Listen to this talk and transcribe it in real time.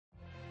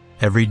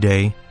Every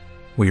day,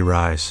 we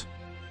rise,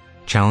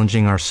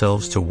 challenging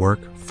ourselves to work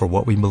for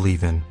what we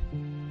believe in.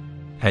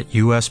 At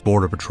U.S.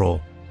 Border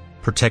Patrol,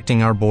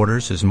 protecting our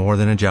borders is more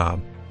than a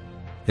job.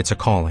 It's a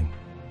calling.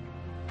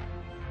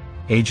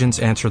 Agents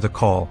answer the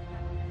call,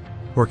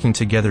 working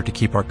together to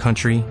keep our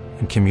country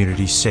and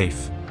communities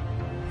safe.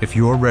 If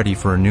you are ready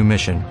for a new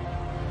mission,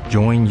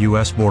 join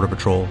U.S. Border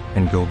Patrol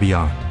and go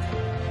beyond.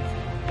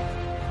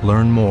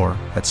 Learn more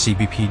at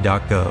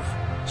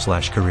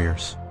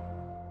cbp.gov/careers.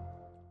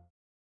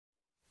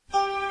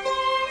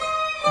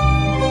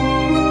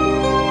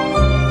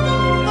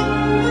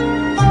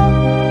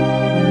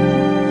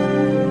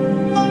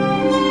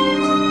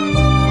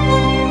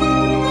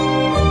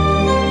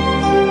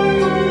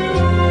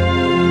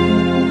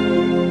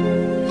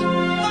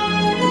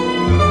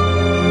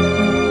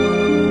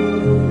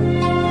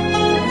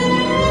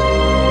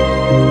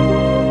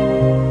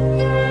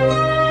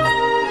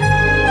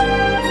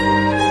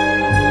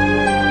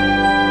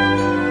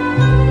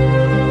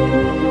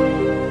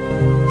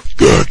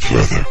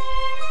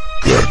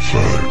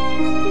 Godfather,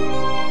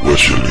 what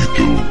shall he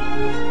do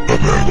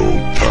about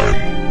old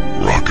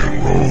time rock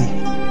and roll?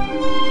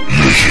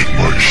 Listen,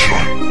 my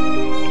son,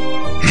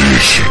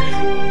 listen.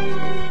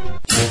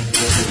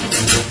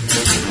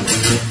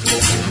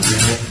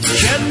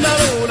 C'è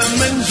una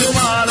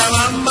menzumana,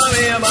 mamma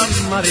mia,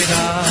 mamma di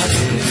dare.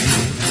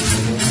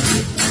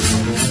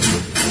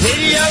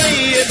 Figlia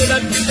mia, da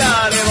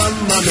dare,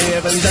 mamma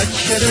mia,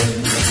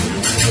 pensaccere.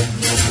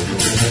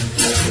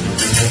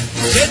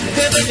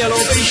 Sette taglialo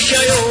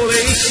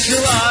pesciaiole,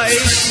 isla,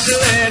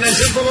 islene,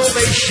 sepolo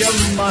pesce a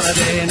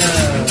maradena.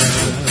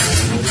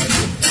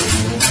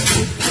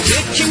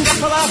 Se ci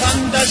incappa la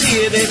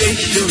fantasia dei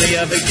pescioli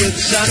a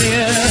vecchiezza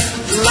mia,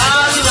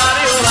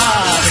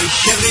 la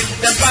pesce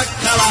fritta e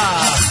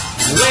baccalà,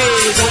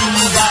 uè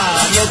bomba,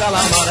 lo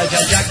calamara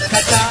già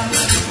giaccata.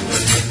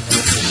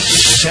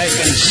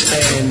 Second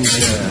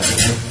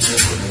stanza.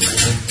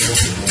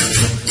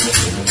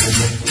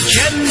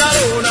 C'è una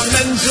luna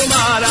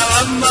menzumara,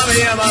 mamma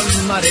mia,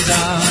 mamma di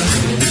dare.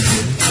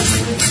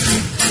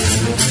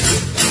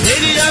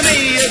 Figlia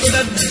mia, tu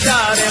da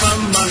dare,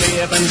 mamma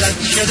mia,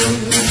 pensacci tu.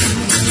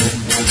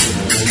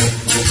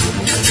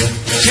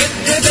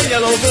 Sette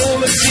taglialo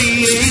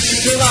polizia,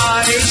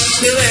 isla,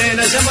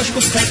 islene, siamo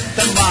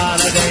scoppetta in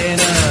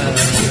maradena.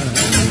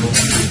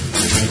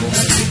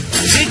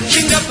 Se ci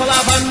incappa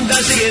la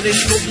fantasia di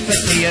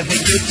scoppettia e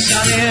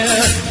vecchiezza mia,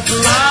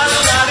 la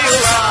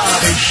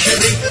pesce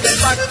fritta e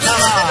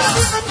baccalà,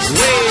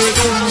 uè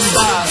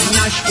gumba,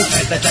 una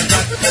scoppetta già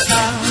giaccata.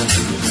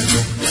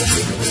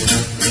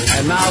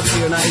 And now for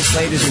you nice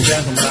ladies and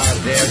gentlemen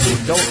out there who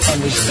don't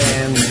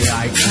understand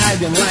the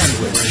Italian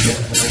language,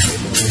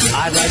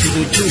 I'd like to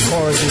do two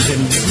choruses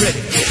in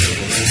British.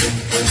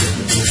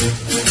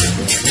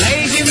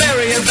 Lazy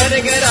Mary, you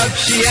better get up,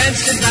 she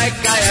answered like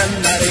I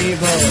am not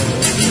able.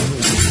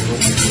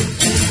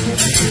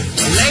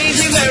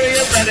 Lazy Mary,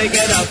 you better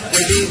get up,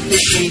 we leave the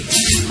sheets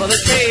for the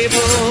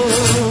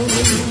table.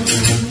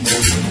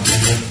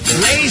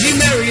 Lazy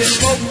Mary, you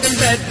smoke in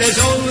bed, there's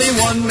only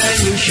one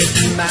man you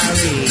should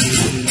marry.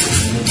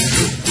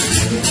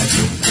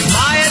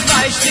 My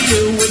advice to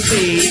you would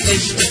be,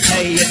 is to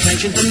pay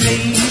attention to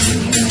me.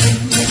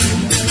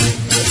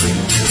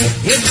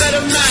 You'd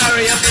better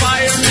marry a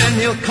fireman,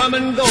 he'll come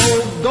and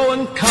go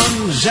and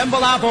come,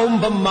 zembola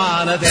bomba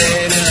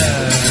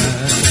manadena.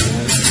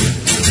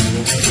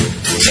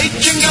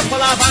 Se incappa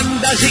la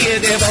fantasia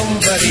di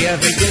bomberia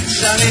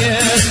vecchiezza mia,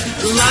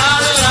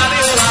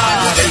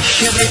 la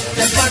pesce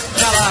fritta e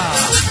baccalà,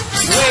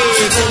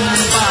 uè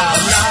bomba,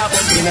 una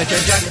bambina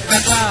c'è già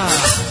catà.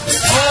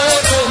 Oh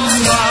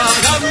bomba,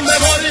 che me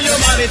voglio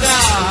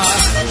maritare,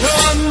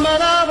 mamma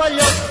la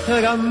vagliotta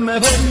che me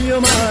voglio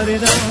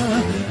maritare,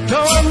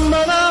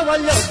 mamma la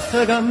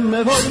vagliotta che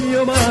me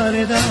voglio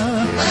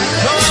maritare,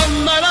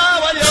 mamma la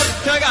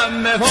vagliotta che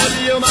me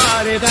voglio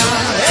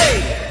maritare.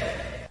 Hey!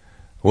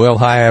 Well,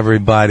 hi,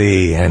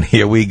 everybody, and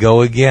here we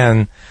go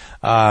again.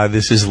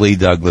 This is Lee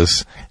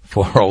Douglas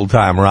for Old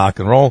Time Rock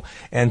and Roll,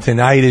 and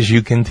tonight, as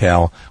you can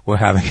tell, we're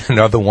having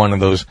another one of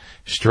those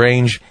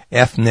strange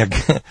ethnic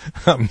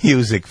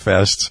music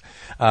fests.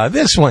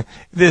 This one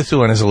is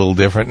a little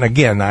different, and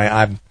again,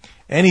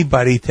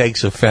 anybody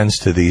takes offense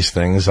to these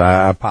things,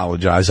 I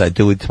apologize. I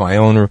do it to my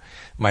own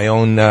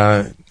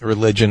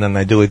religion, and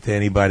I do it to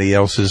anybody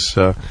else's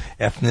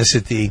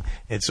ethnicity.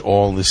 It's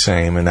all the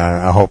same, and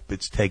I hope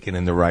it's taken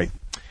in the right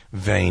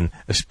vein,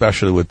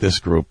 especially with this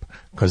group,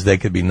 because they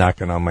could be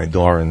knocking on my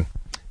door, and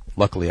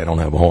luckily I don't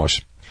have a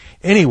horse.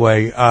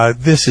 Anyway,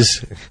 this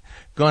is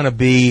going to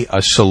be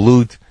a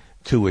salute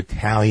to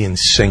Italian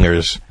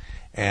singers,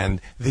 and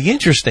the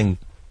interesting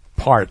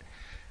part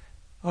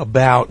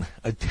about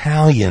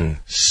Italian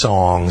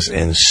songs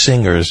and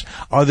singers,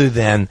 other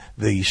than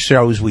the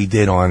shows we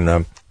did on,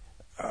 the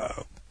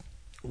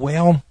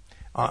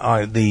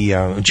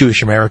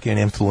Jewish American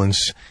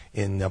influence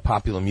in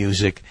popular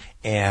music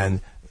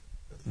and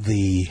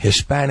the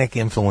Hispanic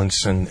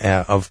influence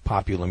of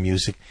popular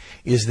music,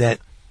 is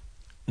that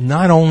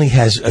not only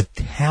has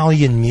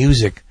Italian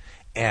music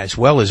as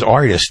well as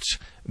artists,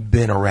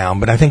 been around.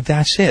 But I think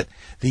that's it.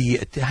 The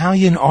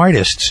Italian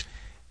artists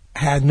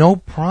had no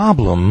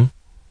problem,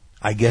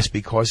 I guess,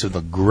 because of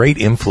the great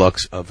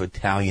influx of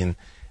Italian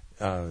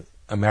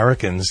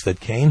Americans that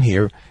came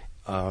here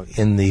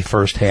in the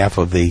first half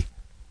of the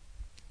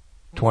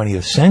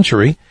 20th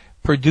century,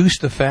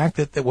 produced the fact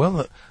that,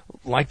 well,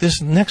 like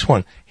this next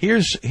one.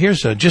 Here's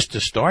just to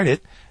start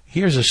it,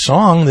 here's a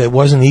song that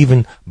wasn't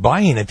even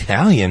by an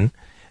Italian,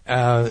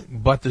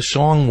 but the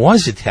song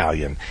was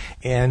Italian.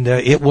 And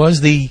it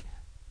was the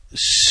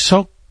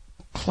so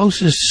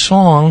closest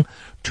song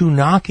to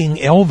knocking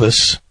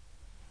Elvis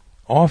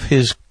off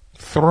his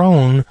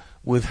throne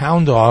with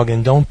Hound Dog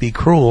and Don't Be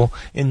Cruel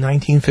in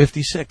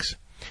 1956.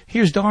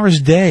 Here's Doris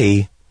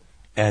Day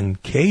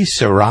and Que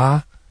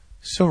Sera,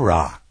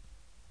 Sera.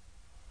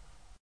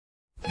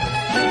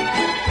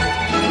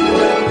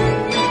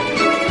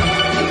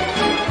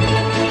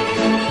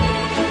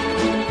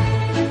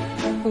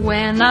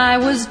 When I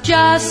was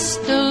just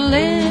a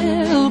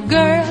little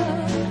girl,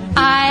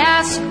 I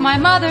asked my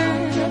mother,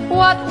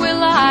 what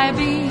will I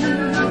be?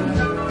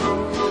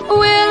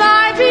 Will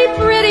I be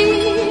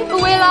pretty?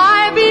 Will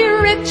I be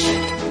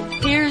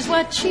rich? Here's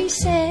what she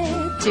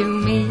said to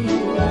me.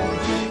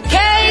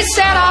 Que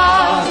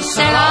sera,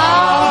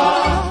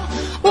 sera.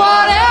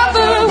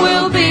 Whatever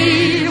will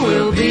be,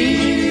 will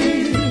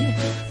be.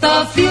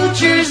 The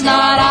future's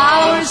not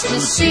ours to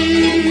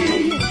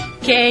see.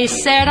 Que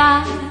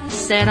sera,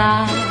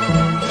 sera.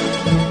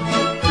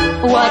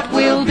 What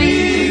will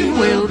be,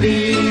 will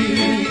be.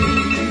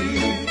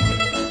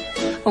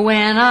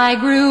 When I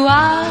grew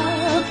up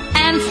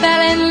and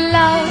fell in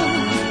love,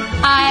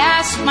 I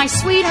asked my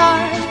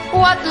sweetheart,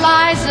 what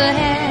lies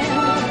ahead?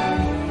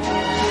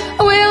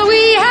 Will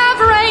we have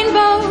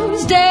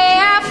rainbows day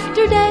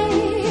after day?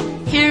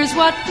 Here's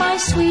what my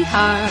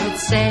sweetheart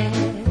said.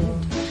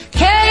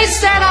 Que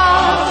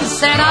sera,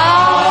 sera.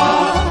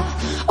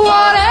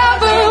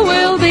 Whatever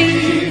will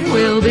be,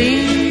 will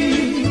be.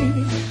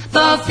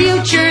 The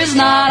future's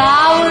not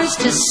ours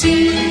to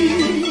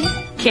see.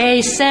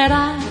 Que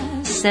sera,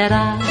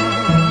 sera.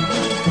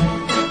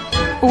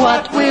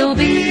 What will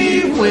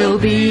be, will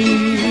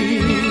be.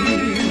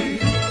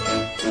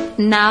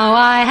 Now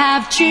I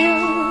have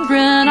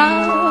children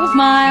of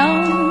my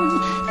own.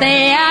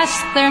 They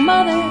ask their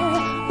mother,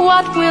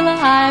 what will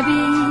I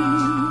be?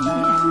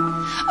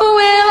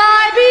 Will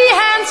I be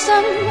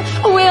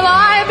handsome? Will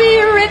I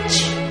be rich?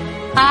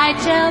 I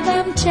tell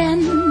them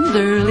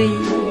tenderly.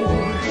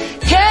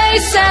 Que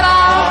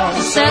sera,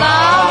 sera.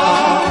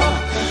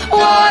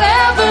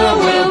 Whatever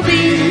will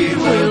be,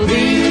 will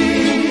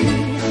be.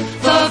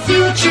 The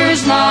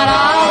future's not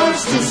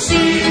ours to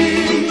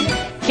see.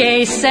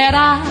 Que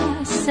sera,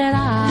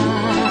 sera.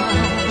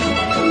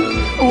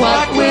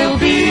 What will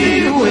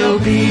be, will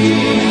be.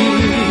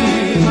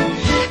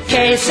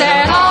 Que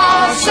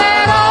sera,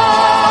 sera.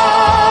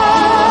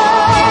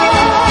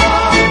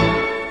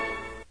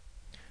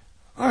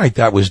 All right,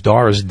 that was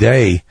Doris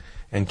Day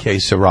and Que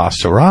Sera,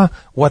 Sera.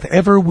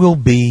 Whatever will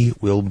be,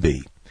 will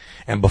be.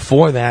 And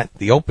before that,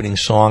 the opening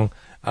song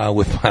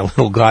with my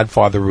little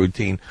Godfather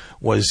routine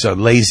was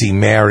Lazy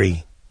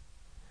Mary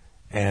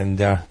and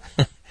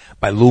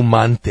by Lou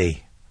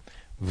Monte,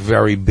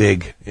 very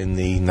big in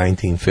the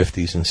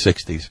 1950s and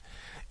 60s.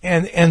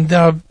 And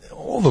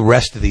all the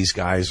rest of these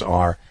guys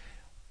are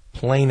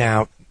plain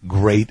out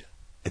great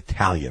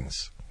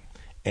Italians.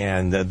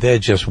 And they're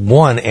just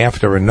one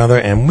after another,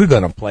 and we're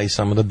going to play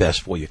some of the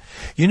best for you.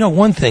 You know,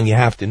 one thing you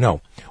have to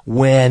know,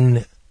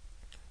 when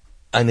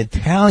an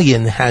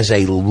Italian has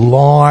a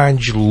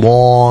large,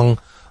 long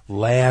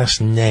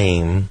last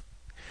name,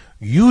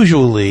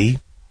 usually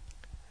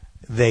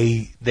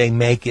they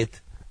make it,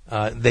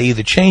 they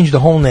either change the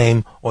whole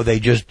name or they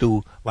just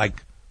do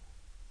like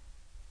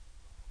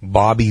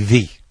Bobby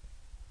V.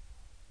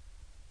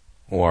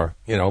 Or,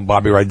 you know,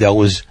 Bobby Rydell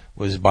was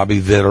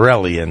Bobby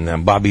Vitarelli,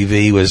 and Bobby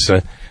V was,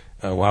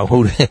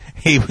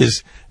 he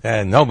was,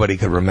 nobody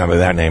could remember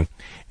that name.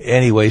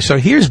 Anyway, so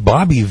here's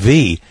Bobby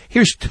V.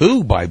 Here's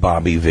two by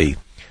Bobby V.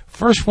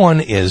 First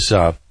one is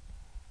an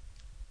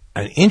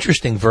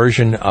interesting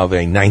version of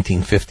a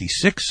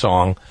 1956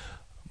 song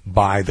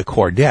by the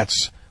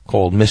Chordettes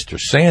called Mr.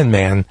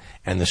 Sandman,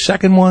 and the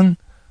second one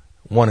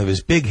of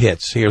his big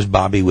hits. Here's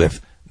Bobby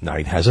with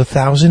Night Has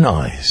 1,000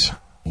 Eyes.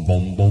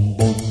 Boom, boom,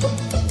 boom.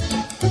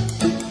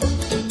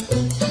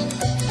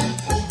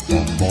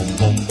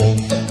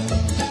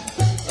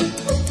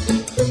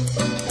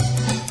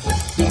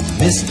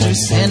 Mr.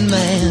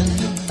 Sandman,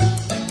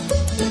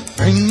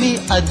 bring me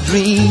a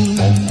dream.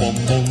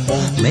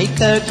 Make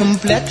her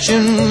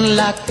complexion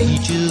like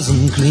peaches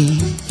and cream.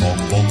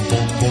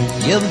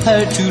 Give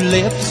her two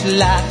lips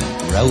like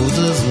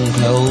roses and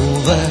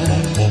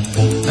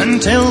clover.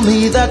 And tell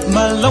me that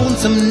my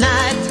lonesome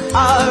nights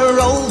are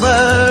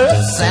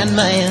over.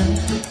 Sandman,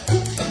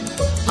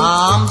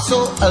 I'm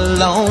so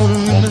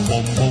alone.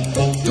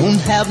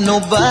 Don't have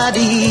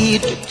nobody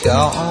to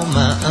call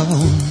my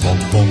own.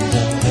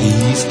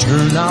 Please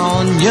turn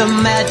on your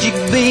magic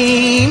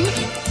beam.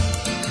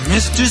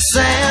 Mr.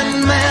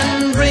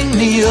 Sandman, bring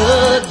me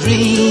a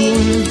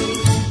dream.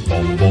 Oh,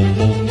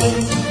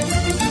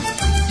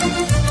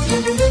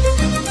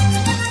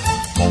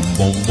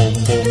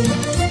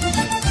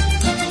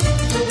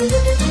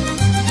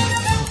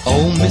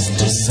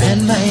 Mr.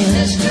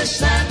 Sandman,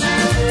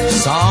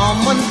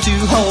 someone to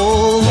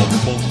hold,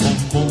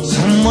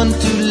 someone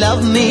to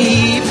love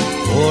me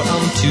before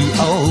I'm too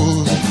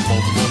old.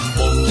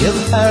 Give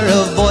her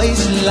a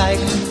voice like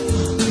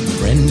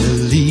Brenda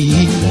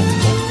Lee,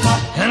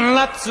 and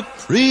lots of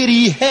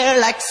pretty hair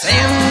like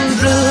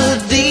Sandra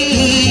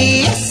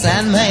Dee.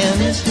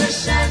 Sandman,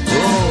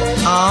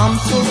 oh, I'm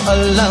so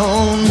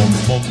alone,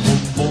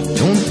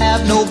 don't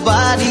have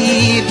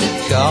nobody to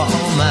call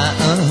my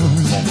own.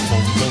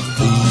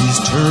 Please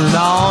turn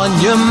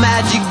on your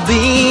magic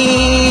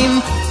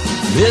beam,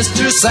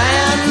 Mr.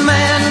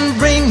 Sandman,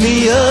 bring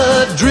me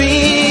a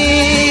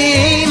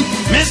dream.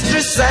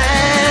 Mr.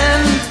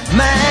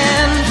 Sandman,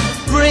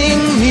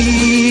 bring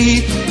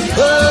me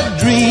a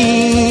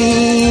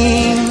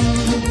dream.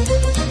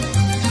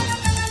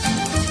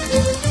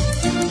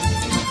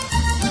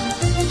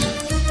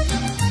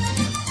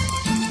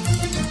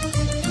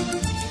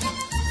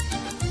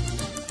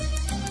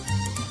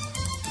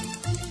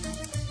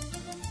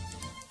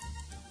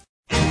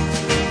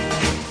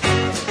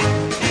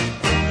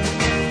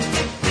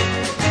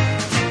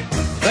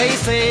 They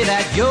say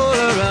that you're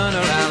a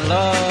runaround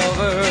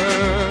lover,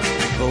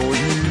 though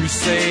you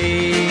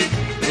say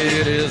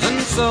it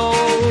isn't so.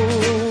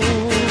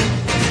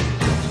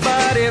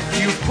 But if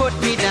you put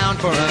me down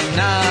for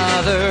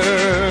another,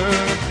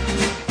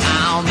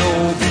 I'll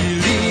know,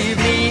 believe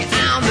me,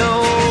 I'll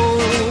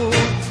know.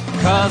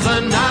 'Cause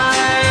a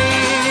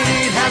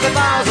night has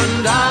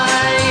 1,000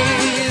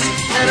 eyes,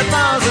 and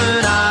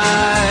 1,000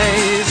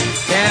 eyes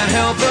can't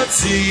help but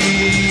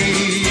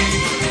see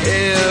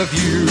if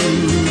you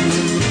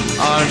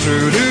are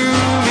true to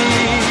me.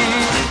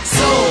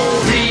 So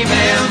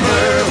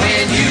remember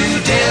when you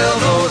tell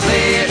those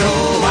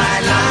little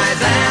white lies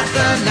that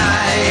the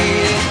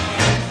night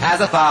has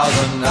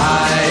 1,000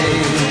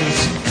 eyes.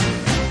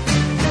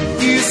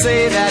 You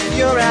say that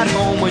you're at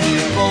home when you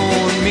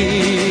phone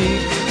me,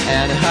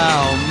 and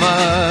how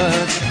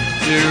much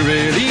you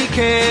really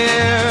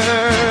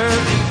care.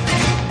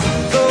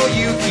 Though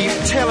you keep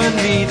telling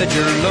me that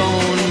you're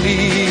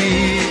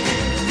lonely,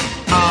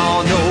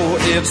 I'll know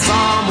if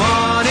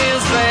someone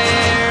is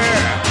there.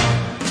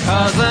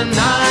 'Cause the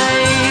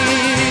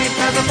night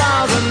has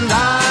 1,000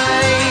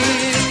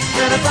 eyes,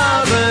 and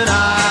 1,000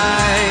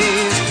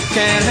 eyes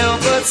can't help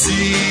but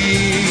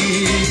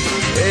see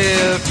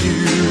if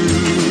you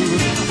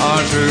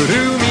are true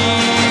to me.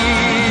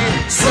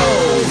 So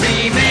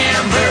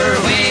remember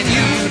when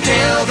you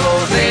tell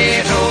those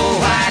little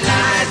white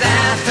lies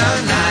that the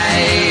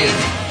night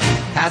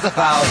has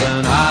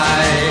 1,000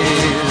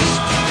 eyes.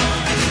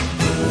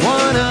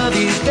 One of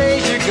these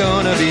days you're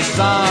gonna be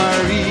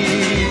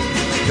sorry,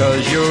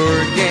 'cause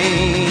your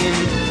game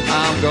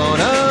I'm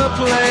gonna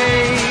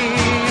play,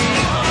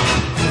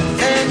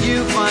 and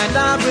you find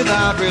out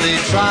without really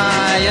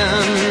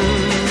trying,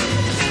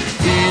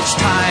 each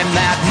time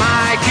that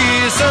my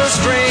kiss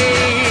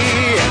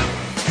astray.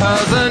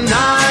 'Cause the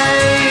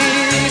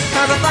night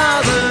has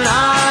 1,000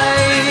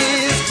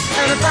 eyes,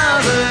 and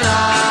 1,000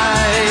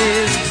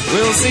 eyes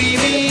will see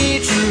me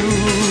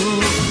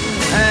true,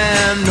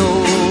 and no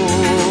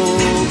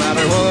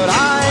matter what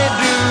I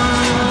do,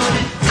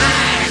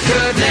 I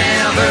could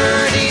never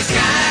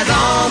disguise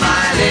all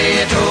my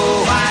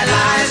little white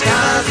lies.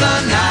 'Cause the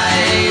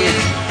night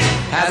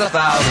has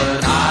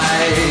 1,000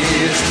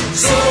 eyes.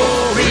 So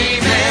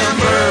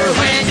remember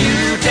when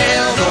you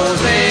tell those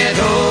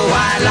little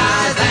white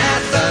lies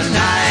that the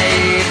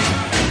night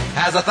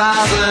has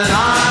 1,000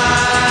 eyes.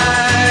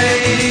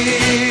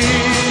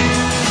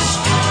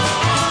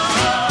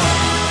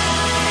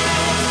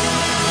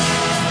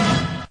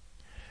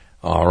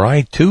 All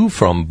right, two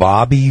from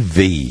Bobby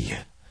V.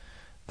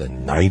 The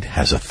Night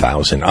Has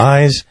 1,000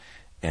 Eyes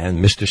and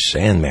Mr.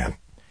 Sandman.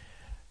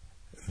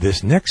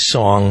 This next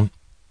song,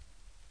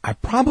 I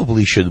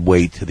probably should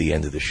wait to the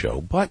end of the show,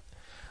 but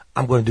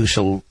I'm going to do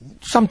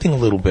something a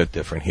little bit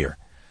different here.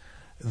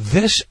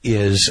 This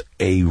is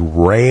a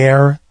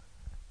rare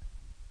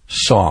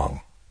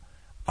song.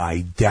 I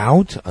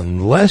doubt,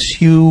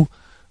 unless you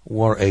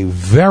were a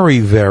very,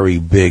 very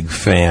big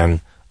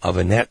fan of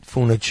Annette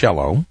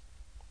Funicello,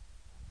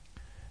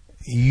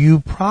 you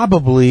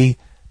probably,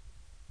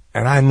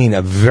 and I mean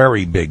a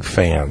very big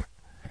fan.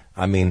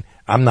 I mean,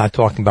 I'm not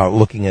talking about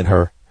looking at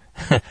her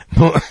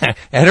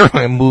at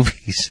her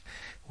movies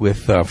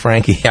with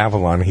Frankie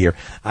Avalon here.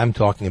 I'm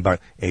talking about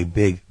a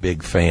big,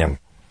 big fan.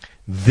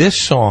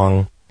 This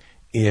song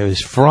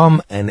is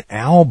from an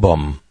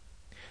album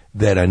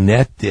that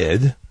Annette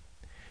did,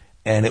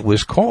 and it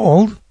was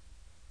called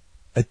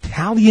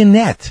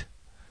Italianette.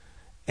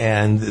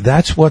 And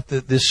that's what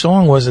this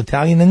song was,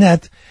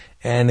 Italianette,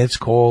 and it's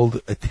called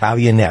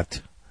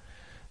Italianette.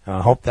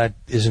 I hope that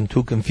isn't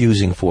too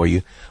confusing for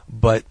you,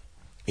 but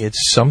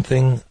it's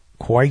something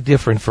quite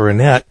different for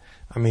Annette.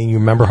 I mean, you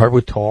remember her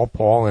with Tall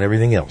Paul and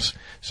everything else.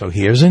 So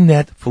here's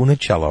Annette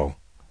Funicello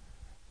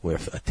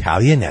with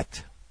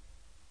Italianette.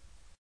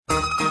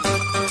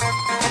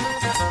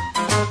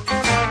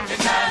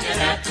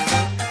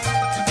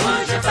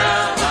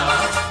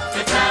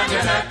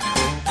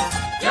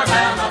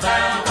 bella,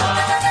 bella,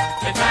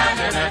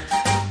 Italianette.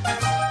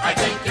 I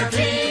think you're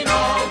Dino,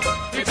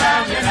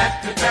 Italianette,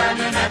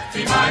 Italianette,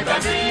 be my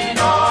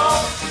bambino.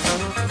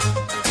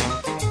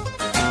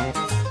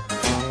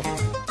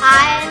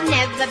 I've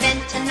never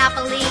been to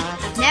Napoli,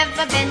 I've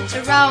never been to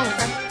Rome,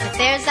 but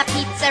there's a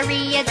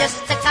pizzeria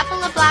just a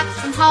couple of blocks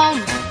from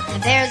home.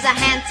 And there's a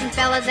handsome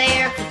fella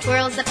there who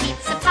twirls the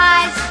pizza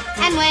pies,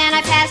 and when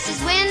I pass his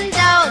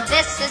window,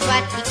 this is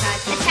what he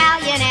cries.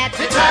 Italianette,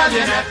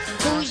 Italianette,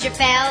 who's your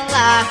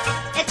fella?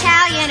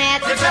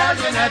 Italianette,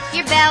 Italianette,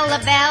 you're Bella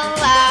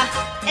Bella.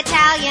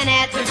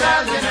 Italianette,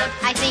 Italianette,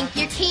 I think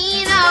you're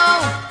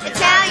Kino.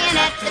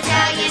 Italianette,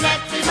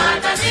 Italianette, be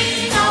my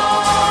bambino.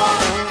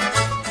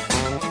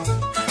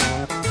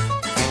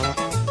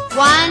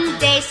 One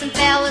day some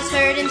fellas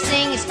heard him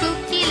sing a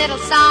spooky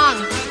little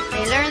song.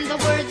 They learned the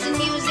words and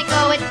music,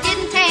 oh, it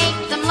didn't take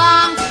them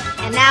long.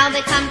 And now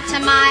they come to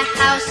my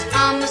house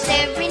almost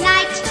every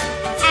night,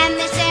 and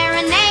they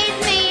serenade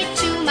me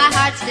to my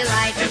heart's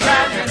delight.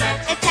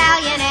 Italianette,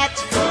 Italianette,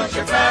 who's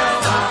your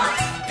fella?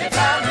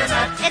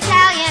 Italianette,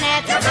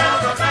 Italianette, your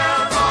bella,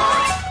 bella,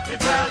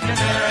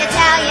 Italianette.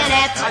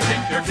 Italianette. I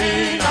think you're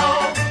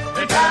Dino,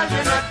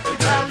 Italianette,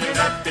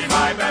 Italianette, be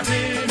my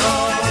bambino.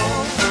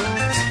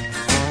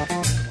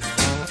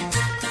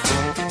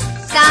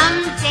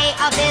 Someday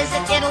I'll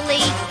visit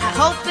Italy, I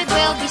hope it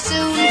will be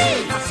soon.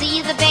 I'll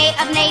see the Bay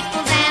of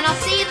Naples and I'll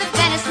see the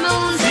Venice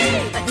moon.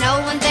 But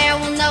no one there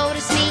will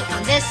notice me,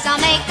 on this I'll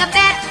make a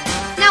bet.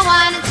 No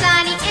one in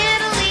sunny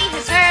Italy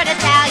has heard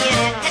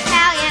Italianette,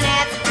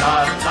 Italianette.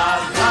 La,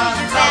 la, la,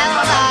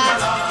 Bella,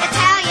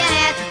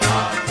 Italianette.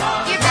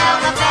 You're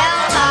Bella,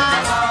 Bella,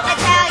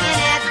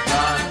 Italianette.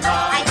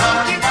 I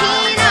think you're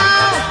Pino,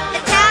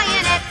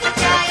 Italianette,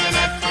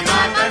 Italianette, be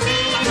my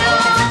bambino.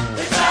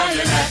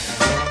 Italianette,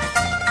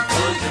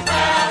 who's your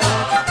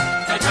fella?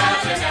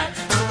 Italianette,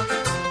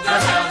 your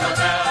bella,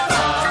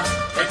 bella,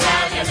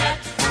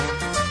 Italianette.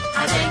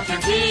 I think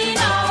you're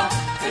Dino,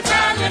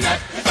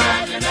 Italianette,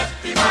 Italianette,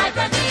 be my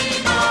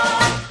bambino.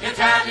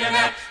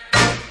 Italianette.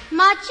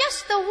 Ma,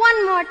 just the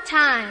one more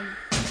time.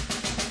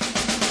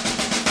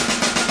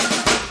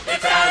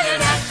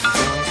 Italianette,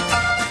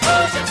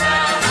 who's your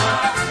fella?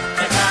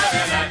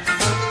 Italianette,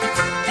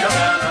 your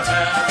bella,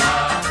 bella,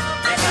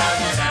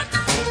 Italianette.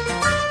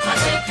 I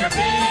think you're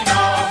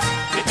Dino,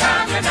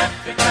 Italianette,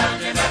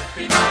 Italianette,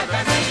 be my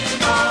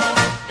bambino.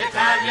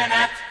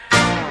 Italianette.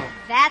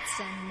 That's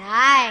a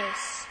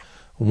nice.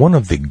 One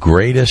of the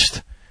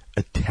greatest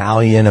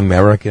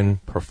Italian-American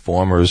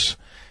performers,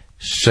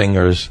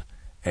 singers,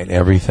 and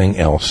everything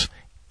else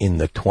in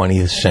the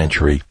 20th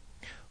century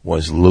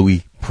was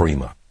Louis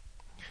Prima.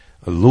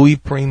 Louis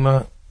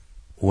Prima,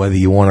 whether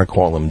you want to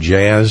call him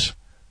jazz,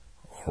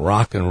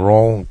 rock and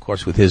roll, of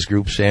course with his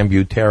group Sam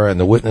Butera and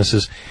the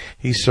Witnesses,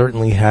 he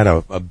certainly had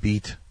a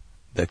beat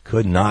that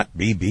could not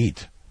be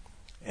beat.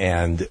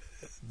 And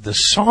the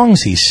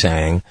songs he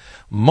sang,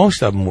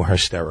 most of them were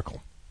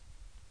hysterical.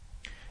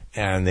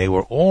 And they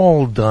were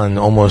all done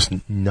almost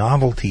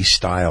novelty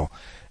style.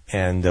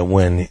 And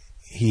when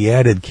he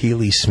added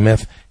Keely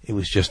Smith, it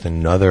was just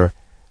another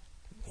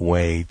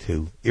way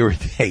to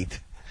irritate.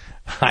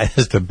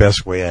 That's the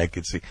best way I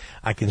could see.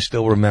 I can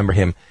still remember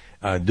him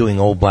doing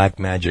Old Black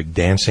Magic,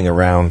 dancing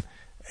around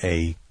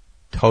a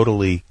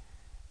totally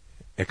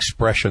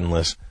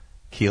expressionless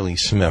Keely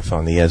Smith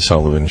on the Ed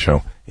Sullivan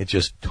Show. It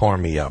just tore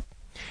me up.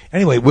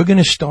 Anyway, we're going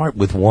to start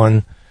with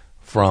one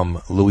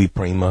from Louis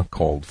Prima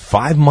called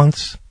 5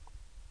 months,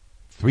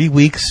 3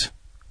 weeks,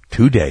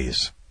 2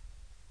 days.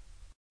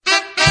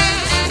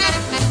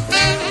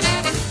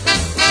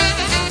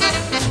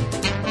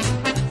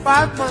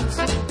 5 months,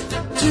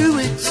 2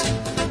 weeks,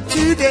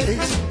 2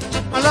 days.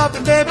 My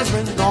loving baby's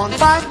been gone.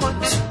 5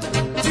 months,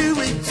 2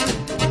 weeks,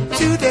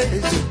 2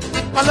 days.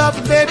 My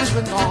loving baby's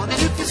been gone.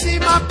 If you see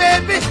my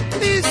baby,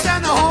 please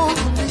send her home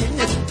to me.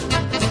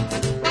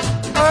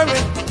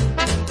 Hurry,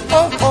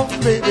 oh home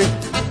baby.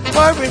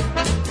 Hurry,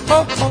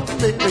 oh home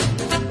baby.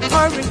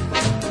 Hurry,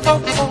 oh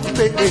home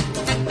baby.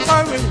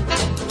 Hurry,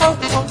 oh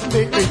home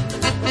baby.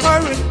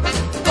 Hurry,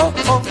 oh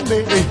home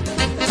baby.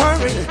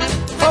 Hurry,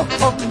 oh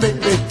home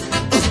baby.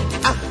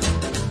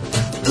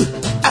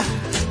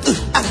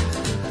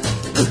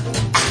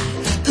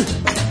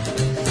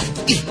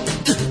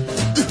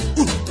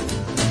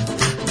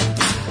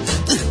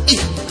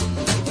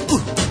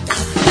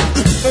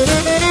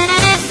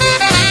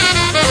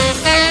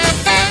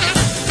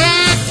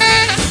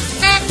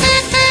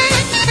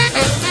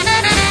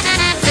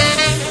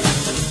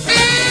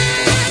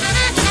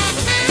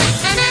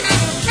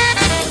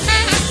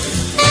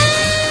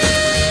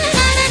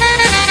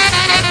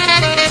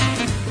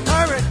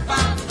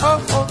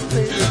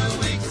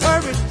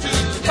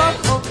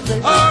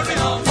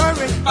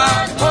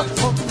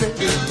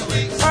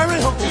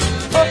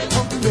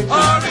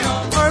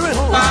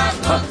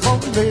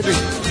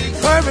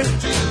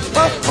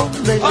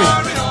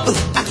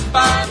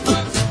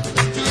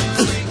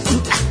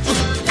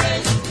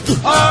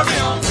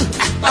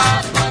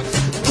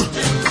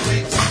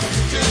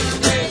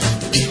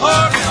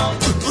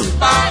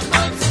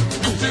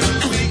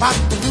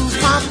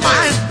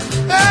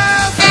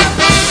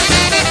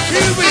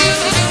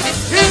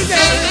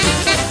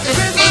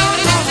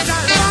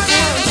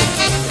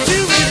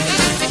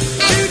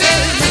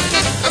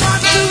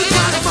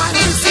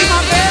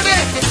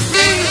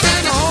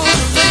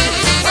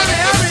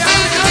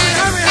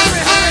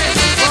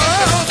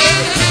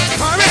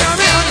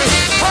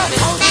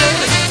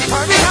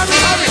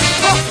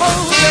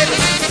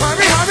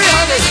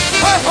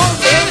 oh,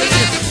 baby,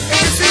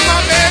 if you see my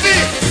baby,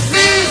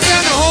 please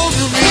send her home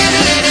to me.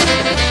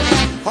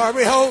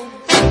 Hurry home.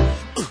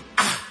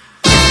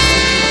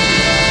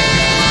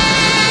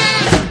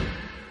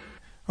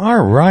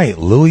 All right,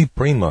 Louis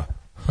Prima.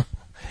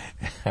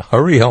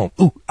 Hurry home.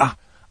 Ooh, ah,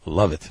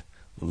 love it.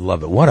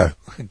 Love it. What a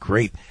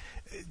great,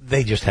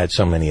 they just had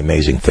so many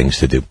amazing things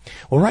to do.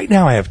 Well, right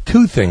now I have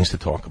two things to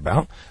talk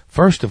about.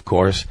 First, of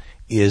course,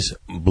 is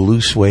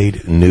Blue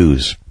Suede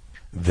News.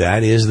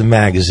 That is the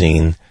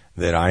magazine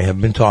that I have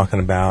been talking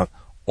about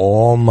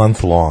all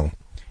month long.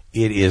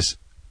 It is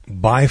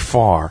by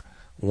far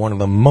one of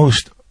the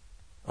most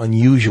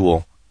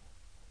unusual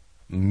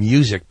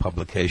music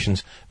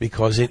publications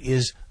because it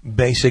is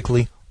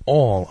basically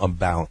all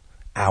about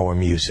our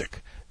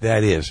music.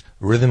 That is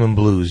rhythm and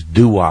blues,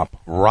 doo-wop,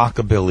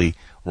 rockabilly,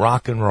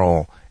 rock and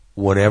roll,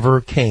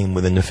 whatever came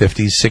within the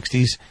 50s,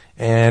 60s,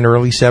 and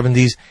early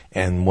 70s,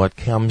 and what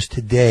comes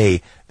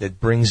today that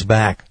brings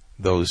back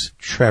those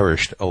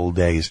cherished old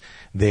days.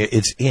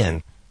 It's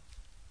in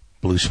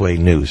Blue Suede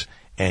News.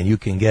 And you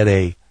can get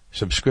a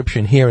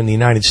subscription here in the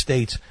United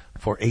States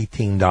for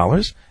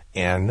 $18.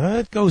 And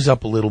it goes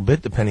up a little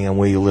bit depending on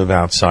where you live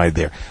outside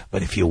there.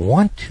 But if you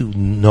want to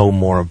know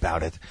more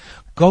about it,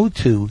 go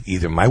to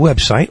either my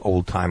website,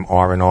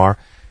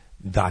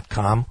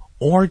 oldtimernr.com,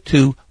 or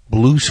to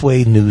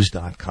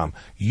bluesuedenews.com.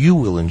 You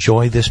will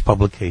enjoy this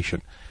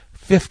publication.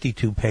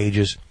 52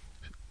 pages,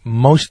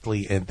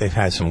 mostly, and they've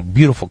had some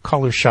beautiful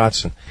color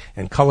shots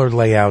and color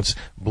layouts,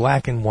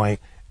 black and white,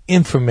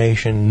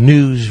 information,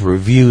 news,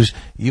 reviews,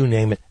 you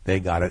name it, they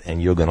got it,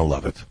 and you're going to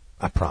love it.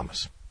 I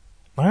promise.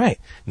 All right.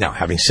 Now,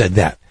 having said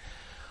that,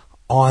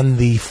 on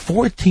the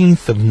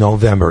 14th of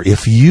November,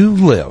 if you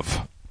live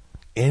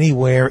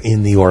anywhere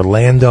in the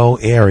Orlando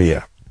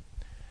area,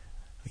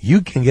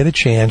 you can get a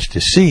chance to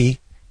see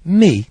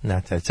me,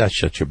 not that that's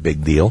such a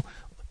big deal,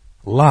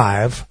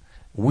 live.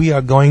 We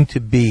are going to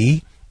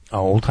be,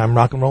 Old Time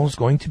Rock and Roll is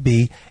going to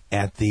be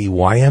at the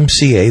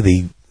YMCA,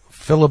 the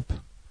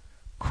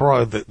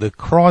the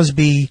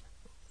Crosby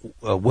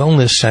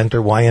Wellness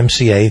Center,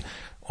 YMCA,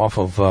 off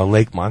of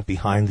Lakemont,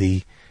 behind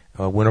the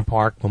Winter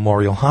Park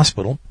Memorial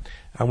Hospital.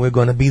 And we're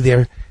going to be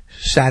there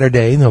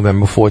Saturday,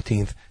 November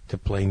 14th, to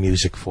play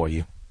music for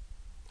you.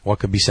 What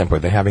could be simpler?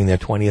 They're having their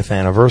 20th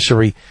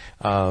anniversary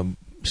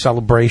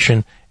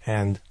celebration,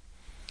 and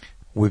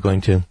we're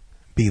going to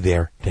be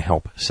there to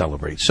help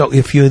celebrate. So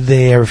if you're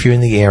there, if you're in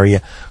the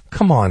area,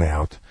 come on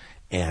out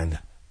and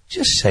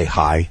just say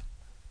hi.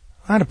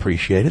 I'd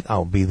appreciate it.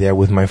 I'll be there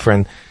with my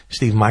friend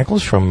Steve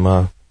Michaels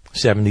from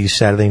 70s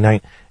Saturday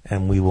Night,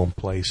 and we will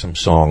play some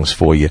songs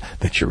for you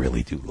that you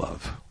really do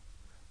love.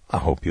 I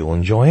hope you'll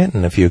enjoy it,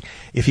 and if you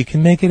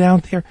can make it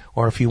out there,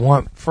 or if you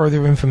want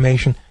further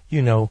information,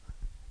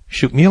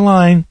 shoot me a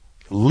line,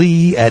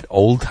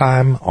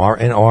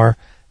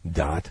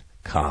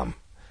 lee@oldtimernr.com.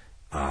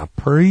 I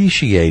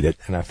appreciate it,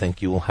 and I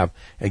think you will have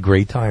a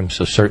great time,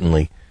 so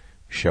certainly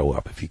show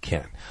up if you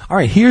can. All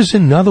right, here's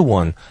another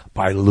one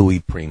by Louis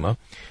Prima.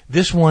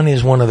 This one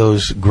is one of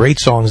those great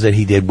songs that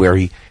he did where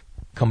he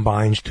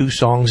combines two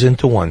songs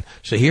into one.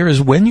 So here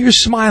is When You're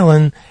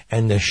Smiling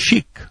and the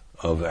Chic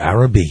of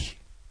Araby.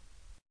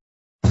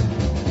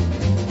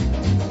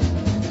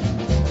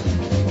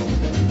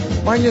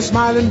 When you're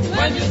smiling,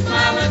 When you're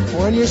smiling,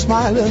 when you're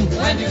smiling,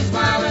 when you're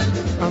smiling,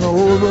 and the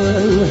whole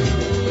world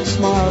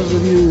smiles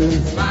with you.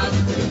 smiles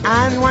with you.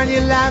 And when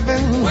you're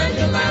laughing, When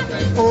you're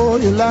laughing, oh,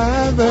 you're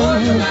laughing. oh,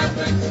 you're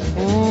laughing,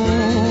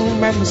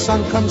 When the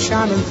sun comes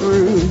shining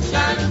through.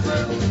 shining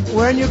through.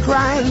 When you're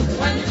crying,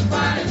 When you're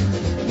crying,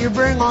 you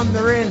bring on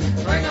the rain.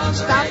 bring on the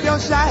Stop rain. your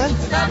sighing.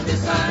 Stop your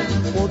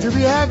sighing. Won't you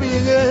be happy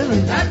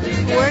again? Happy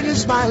again. When you're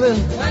smiling,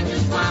 When you're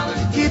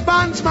smiling, keep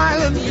on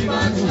smiling. keep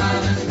on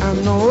smiling. And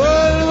the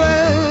world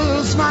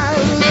will smile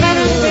with you.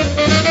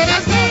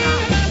 Let's go now.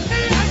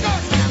 Let's go,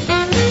 Sam.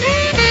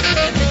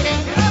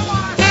 Come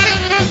on.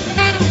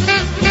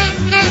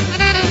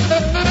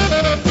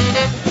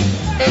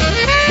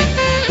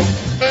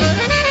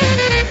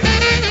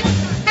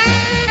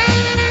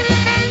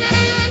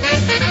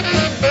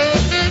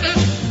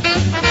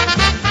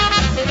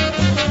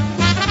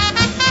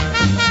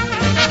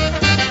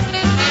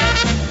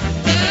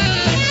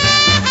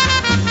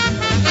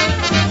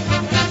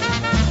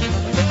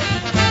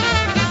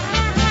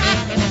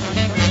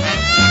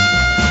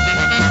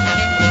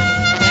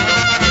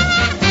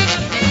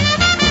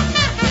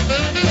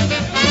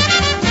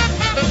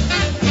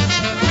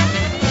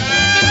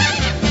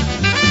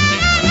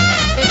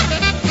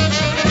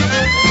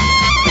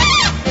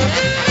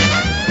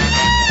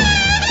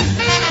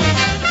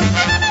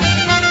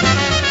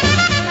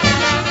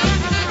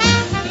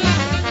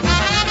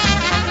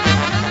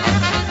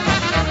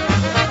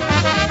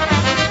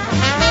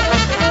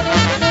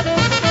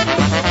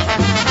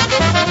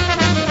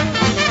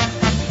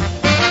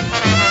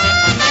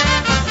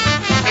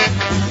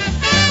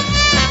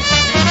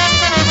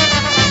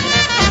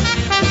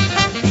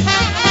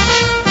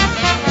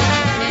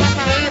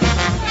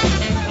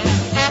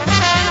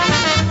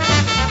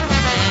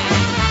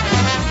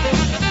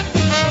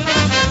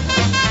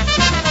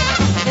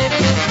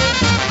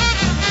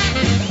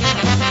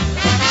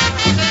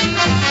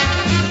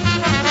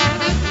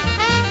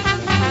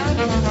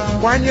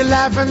 When you're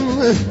laughing,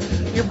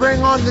 you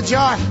bring on the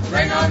joy.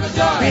 Bring on the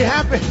joy. Be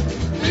happy.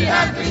 Be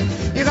happy.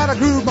 You gotta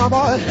groove, my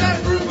boy. You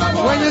gotta groove, my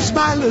boy. When you're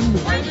smiling,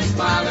 When you're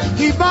smiling,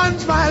 keep on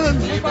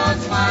smiling. keep on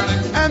smiling.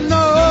 And the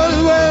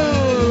whole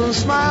world will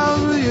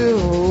smile with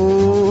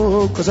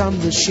you. 'Cause I'm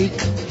the sheik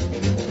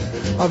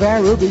of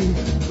Araby.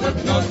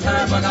 With no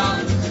turban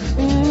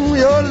on,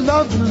 Your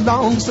love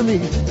belongs to me.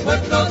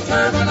 with no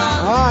turban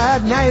on,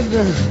 At night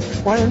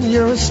when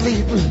you're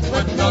asleep,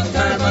 with no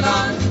turban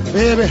on,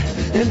 baby,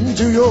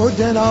 into your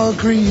den I'll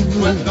creep.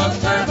 with no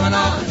turban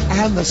on.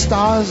 And the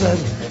stars that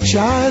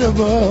shine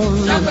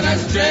above, Jumping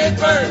as a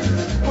jaybird,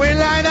 we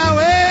light our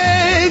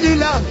way to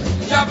love.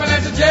 jumping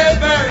as a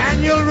jaybird,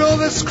 And you'll rule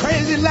this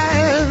crazy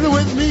land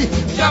with me.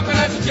 jumping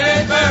as a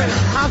jaybird.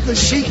 I'm the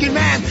sheiky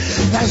man.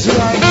 That's who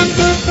I need.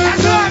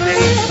 That's who I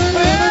need.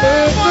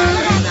 Oh, boy,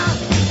 look out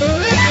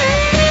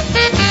now.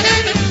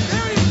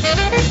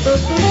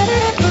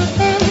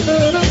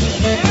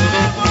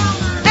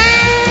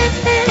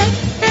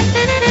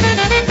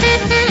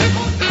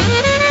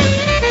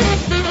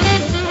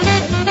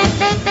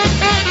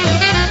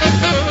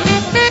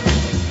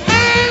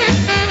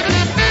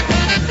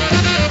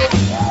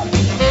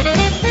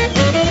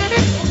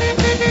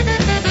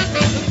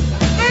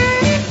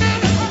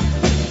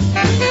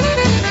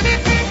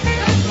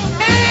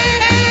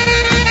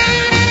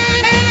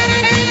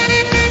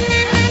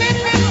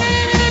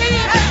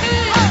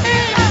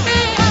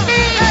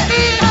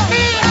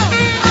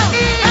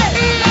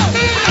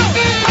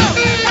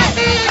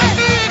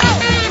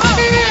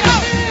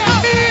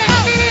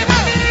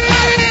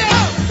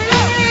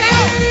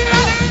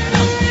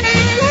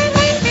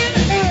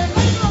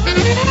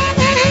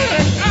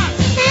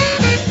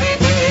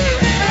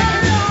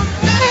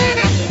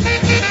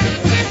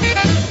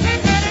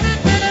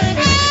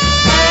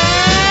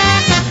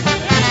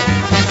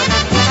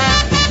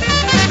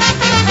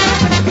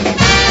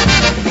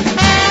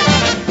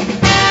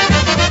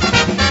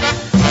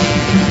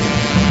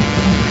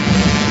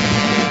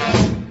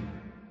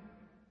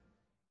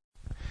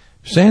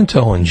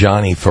 Santo and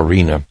Johnny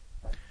Farina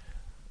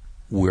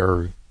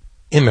were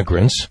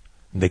immigrants.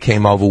 They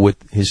came over with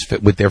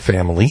their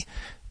family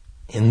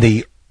in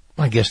the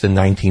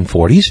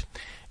 1940s,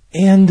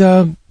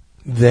 and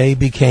they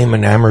became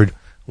enamored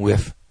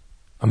with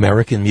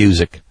American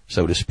music,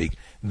 so to speak.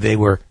 They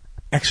were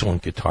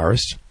excellent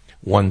guitarists,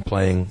 one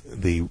playing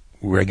the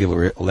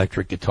regular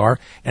electric guitar,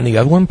 and the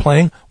other one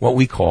playing what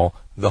we call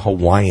the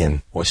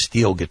Hawaiian or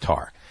steel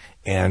guitar.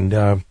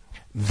 And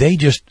they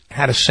just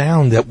had a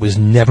sound that was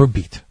never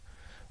beat,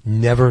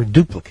 never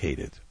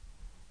duplicated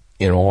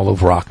in all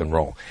of rock and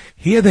roll.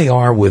 Here they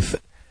are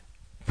with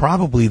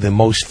probably the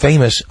most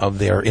famous of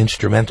their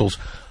instrumentals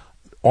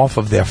off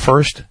of their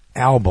first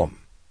album,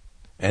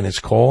 and it's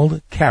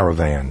called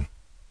Caravan.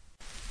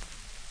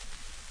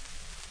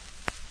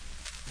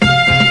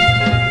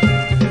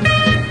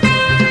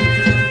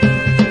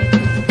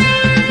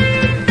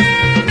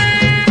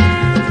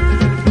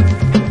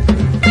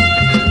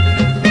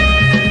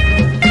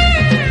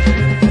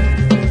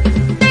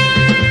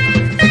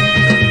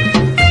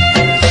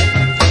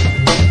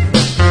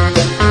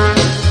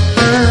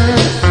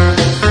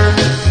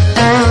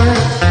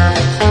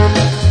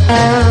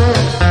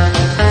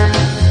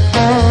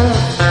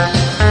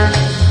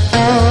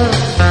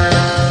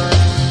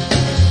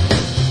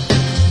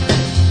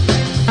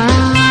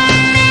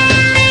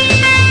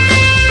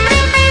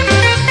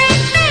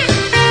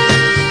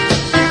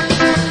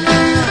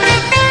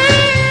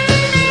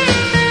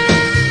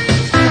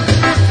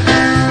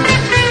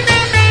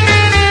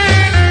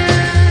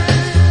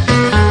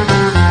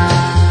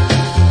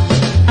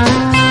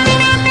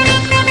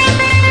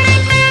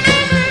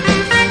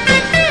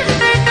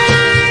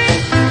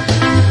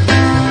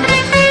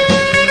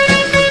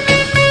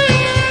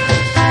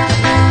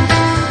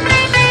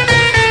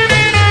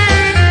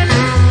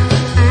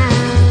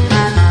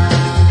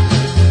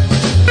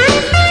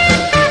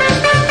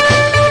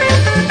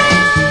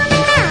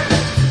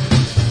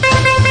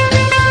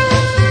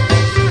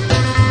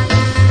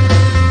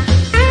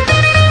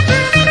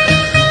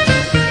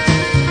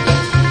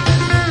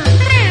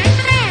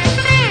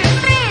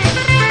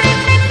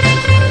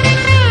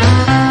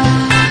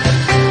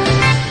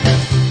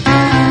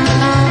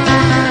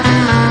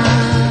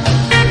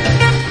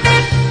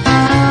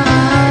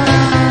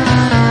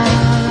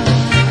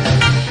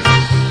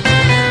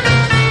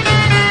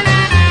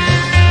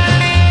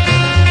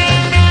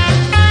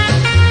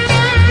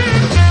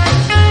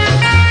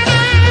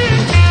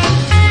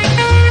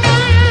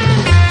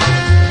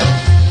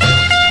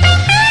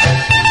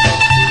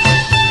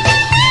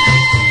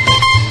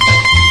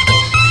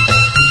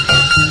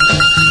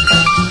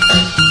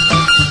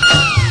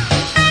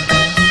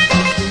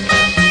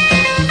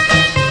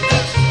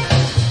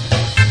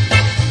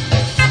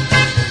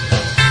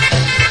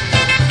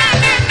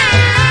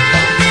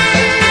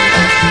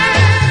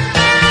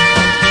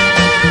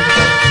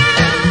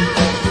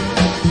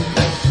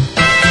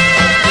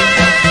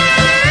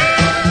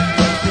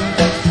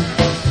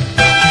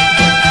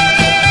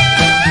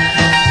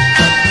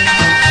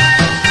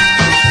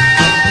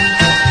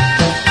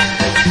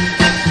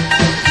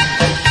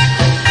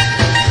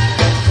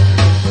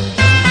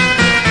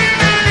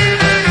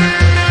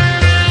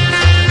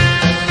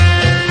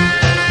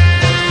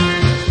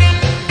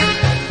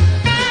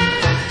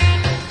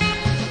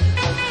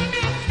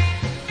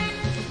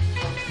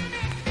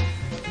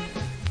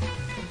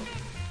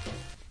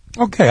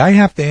 Okay, I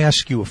have to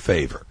ask you a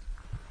favor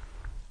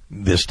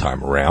this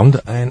time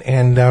around,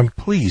 and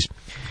please,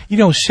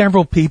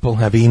 several people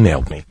have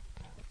emailed me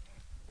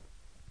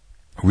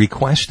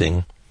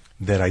requesting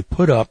that I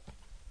put up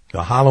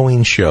the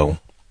Halloween show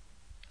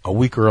a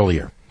week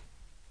earlier.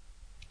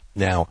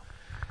 Now,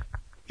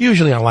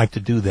 usually I like to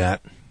do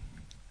that,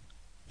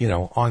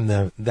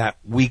 on that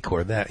week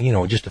or that,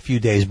 just a few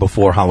days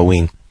before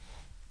Halloween.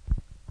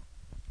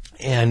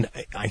 And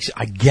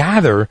I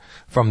gather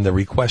from the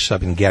requests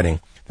I've been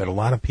getting that a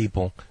lot of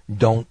people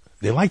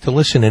they like to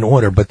listen in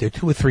order, but they're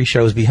 2 or 3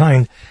 shows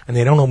behind, and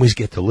they don't always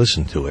get to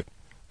listen to it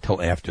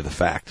till after the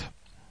fact.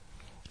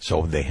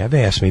 So they have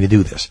asked me to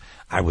do this.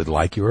 I would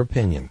like your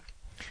opinion.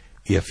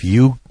 If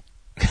you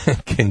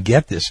can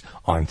get this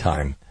on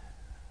time,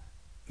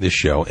 this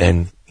show,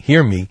 and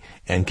hear me,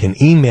 and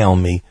can email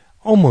me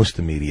almost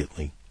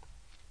immediately,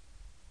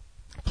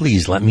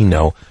 please let me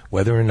know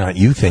whether or not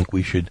you think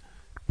we should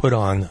put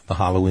on the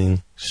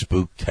Halloween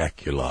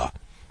Spooktacular,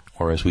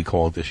 or as we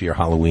call it this year,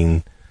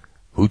 Halloween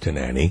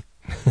Hootenanny.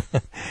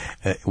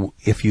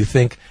 If you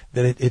think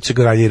that it's a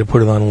good idea to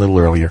put it on a little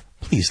earlier,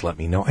 please let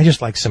me know. I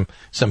just like some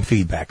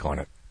feedback on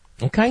it.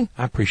 Okay?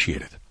 I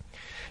appreciate it.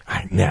 All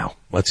right, now,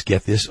 let's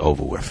get this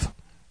over with.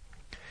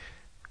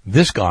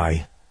 This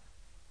guy,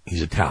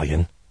 he's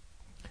Italian,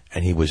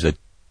 and he was the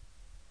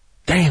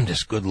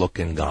damnedest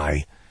good-looking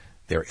guy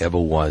there ever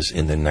was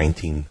in the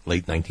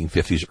late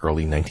 1950s,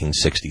 early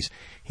 1960s.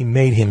 He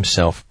made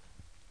himself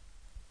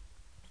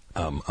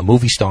a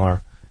movie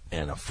star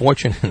and a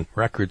fortune in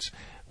records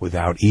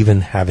without even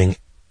having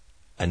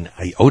an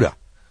iota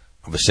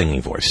of a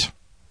singing voice.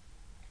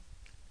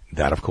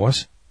 That, of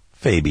course,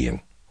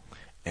 Fabian.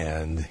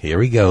 And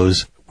here he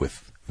goes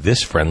with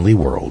This Friendly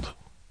World.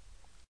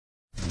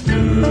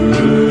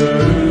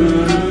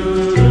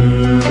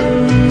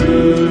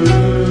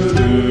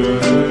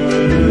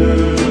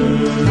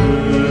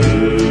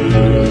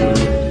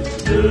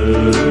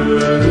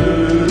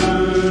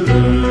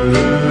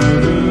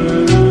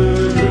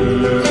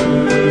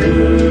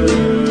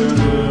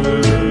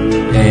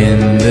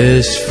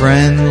 This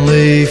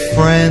friendly,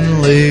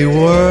 friendly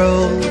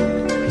world,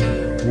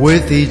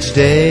 with each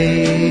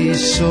day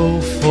so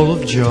full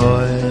of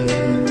joy,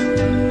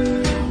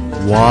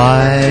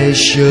 why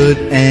should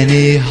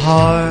any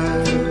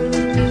heart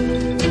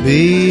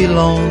be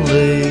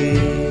lonely?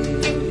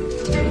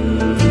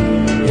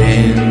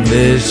 In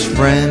this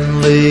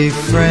friendly,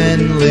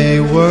 friendly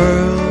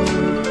world,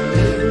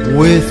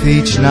 with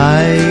each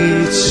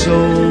night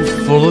so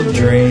full of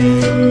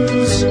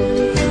dreams,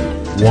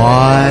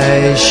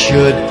 why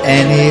should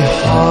any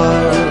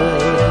heart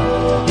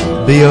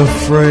be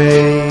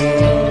afraid?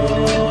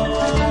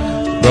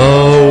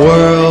 The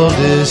world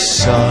is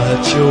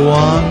such a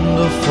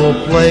wonderful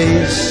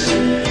place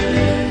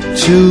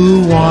to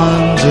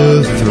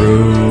wander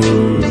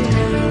through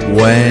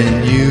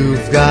when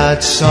you've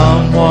got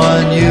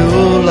someone you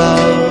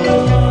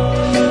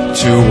love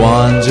to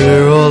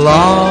wander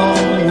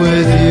along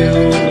with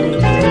you.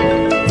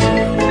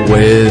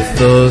 With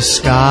the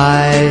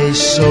sky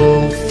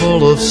so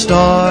full of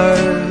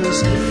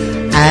stars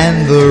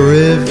and the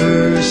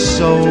river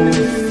so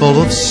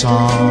full of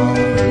song,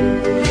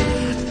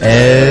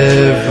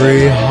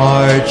 every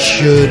heart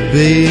should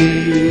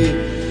be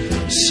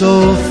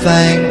so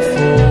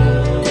thankful,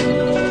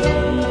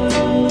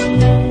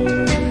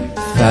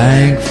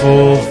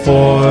 thankful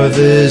for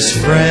this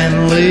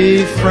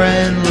friendly,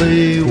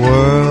 friendly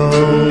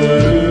world.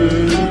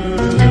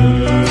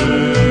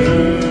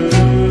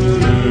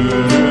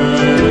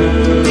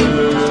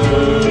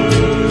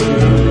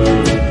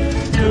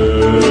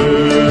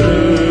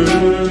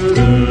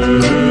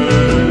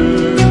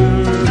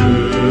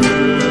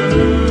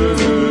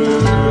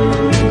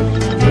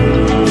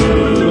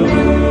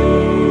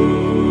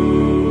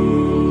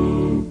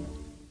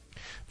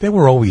 There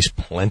were always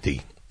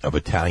plenty of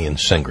Italian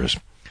singers,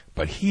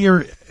 but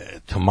here,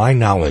 to my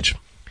knowledge,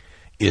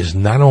 is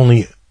not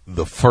only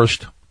the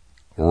first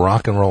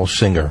rock and roll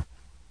singer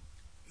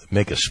to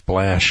make a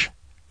splash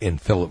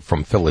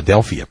from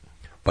Philadelphia,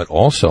 but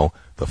also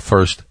the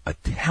first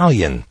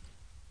Italian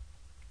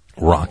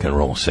rock and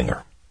roll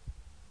singer.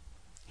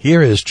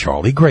 Here is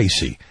Charlie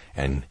Gracie,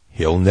 and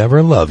He'll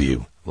Never Love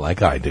You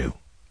Like I Do.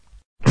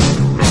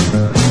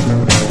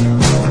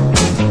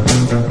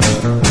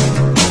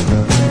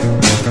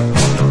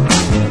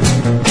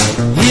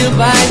 He'll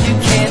buy you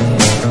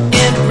candy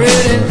and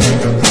pretty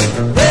things.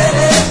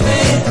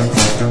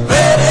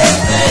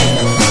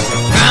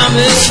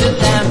 Promise you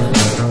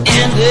diamonds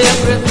and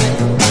everything.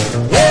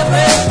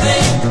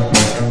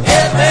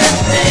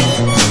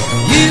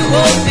 You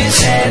won't be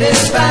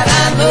satisfied, I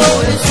know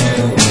it's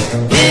true.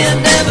 He'll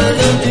never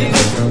love you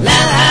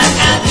like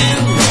I do.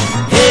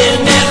 He'll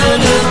never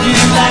love you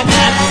like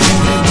I do.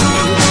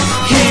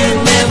 He'll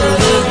never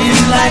love you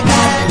like I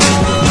do.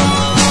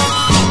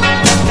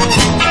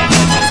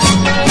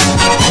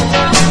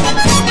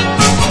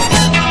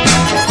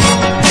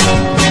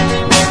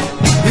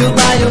 He'll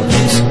buy your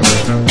kiss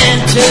and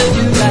tell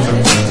you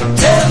lies,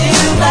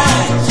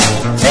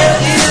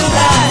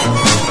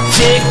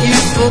 take you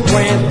for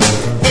granted,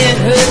 it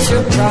hurts your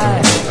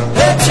try.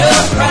 Hurt your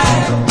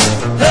pride,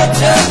 hurt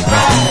your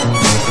pride.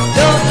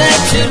 Don't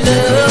let your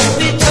love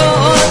be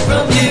torn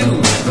from you,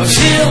 or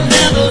she'll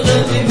never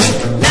love you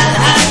not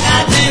like I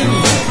do.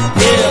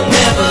 He'll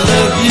never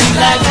love you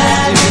like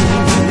I do.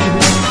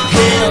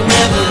 He'll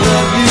never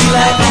love you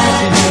like I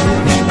do.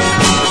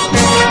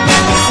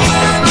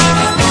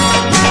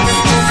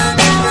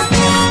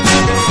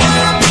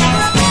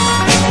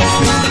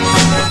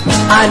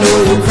 I know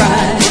you'll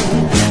cry.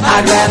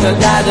 I'd rather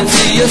die than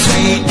see your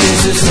sweet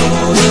kisses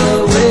thrown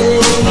away.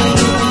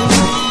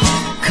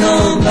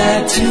 Come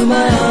back to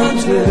my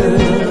arms, girl,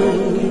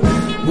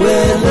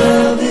 where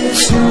love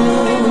is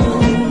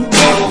strong.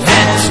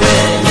 That's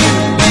where you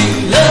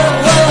belong.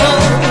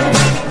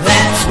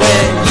 That's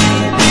where you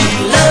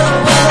belong.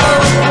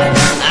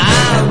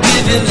 I'll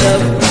give you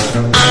love,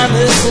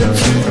 honest and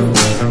true,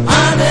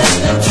 honest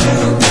and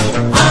true,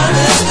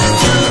 honest and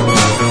true.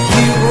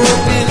 You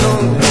won't be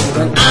lonely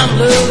when I'm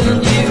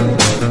loving you,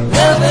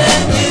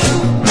 loving you,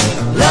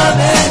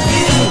 loving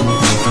you.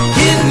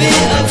 Give me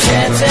a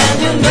chance and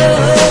you know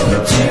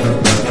it too.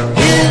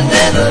 He'll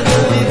never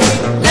love you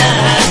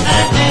like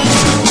I do.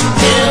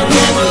 He'll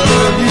never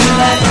love you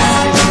like I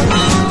do.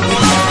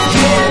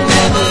 He'll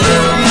never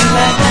love you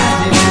like I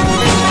do.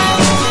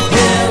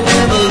 He'll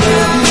never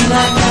love you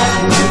like I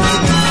do. He'll never love you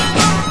like I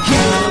do.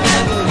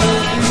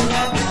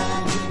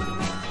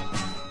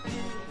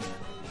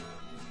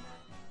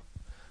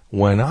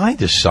 When I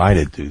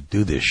decided to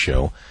do this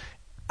show,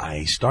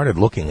 I started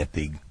looking at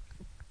the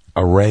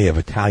array of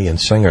Italian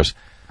singers,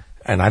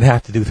 and I'd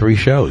have to do 3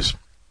 shows.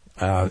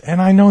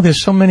 And I know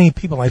there's so many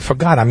people I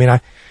forgot. I mean,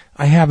 I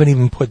haven't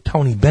even put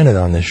Tony Bennett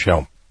on this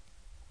show.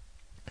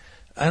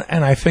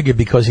 And I figured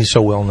because he's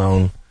so well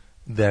known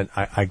that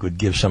I could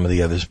give some of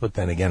the others, but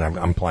then again,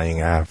 I'm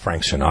playing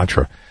Frank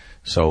Sinatra.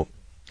 So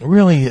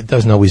really, it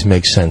doesn't always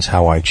make sense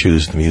how I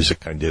choose the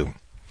music I do.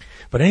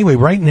 But anyway,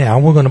 right now,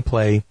 we're going to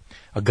play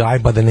a guy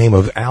by the name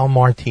of Al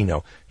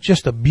Martino.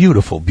 Just a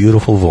beautiful,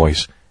 beautiful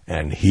voice.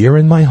 And Here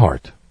in My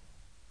Heart.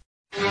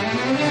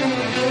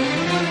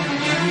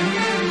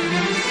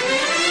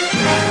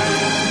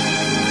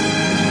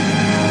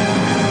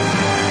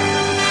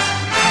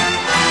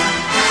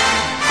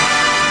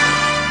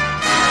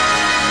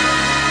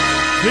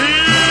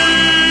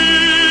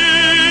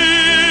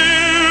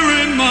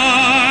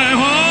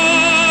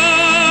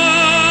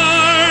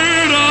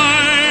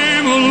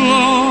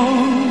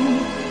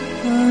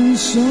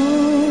 So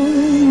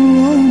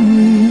lonely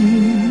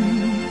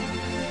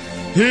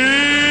here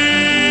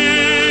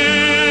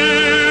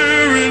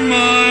in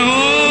my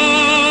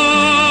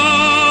heart.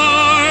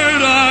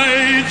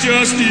 I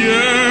just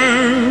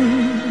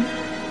yearn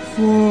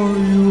for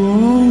you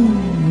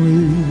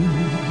only.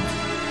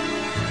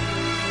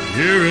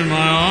 Here in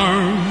my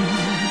arms,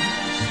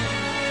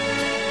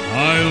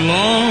 I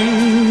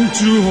long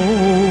to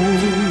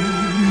hold you.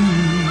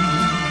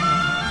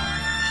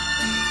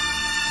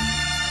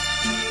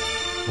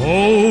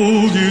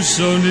 Hold you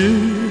so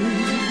near,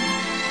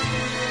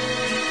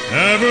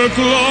 ever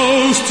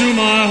close to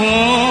my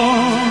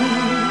heart.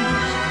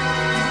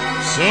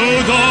 So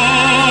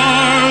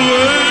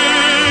darling,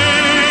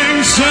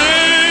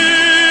 say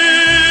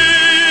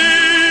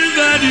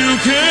that you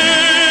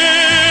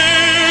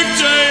can't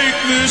take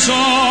this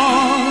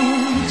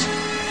heart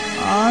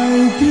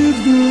I give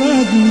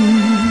gladly.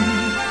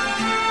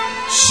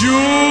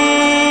 Surely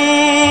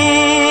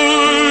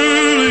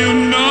you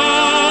know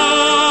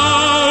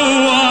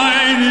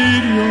I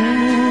need your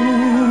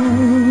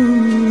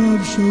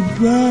love so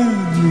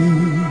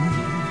badly.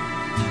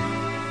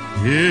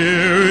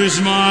 Here's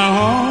my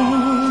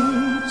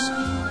heart,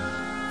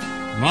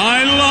 my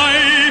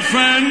life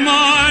and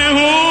my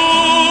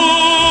whole,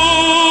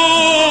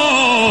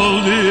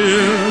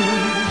 dear.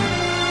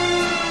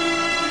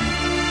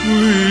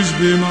 Please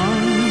be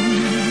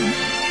mine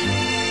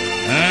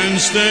and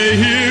stay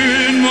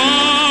here in my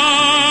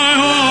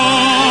heart.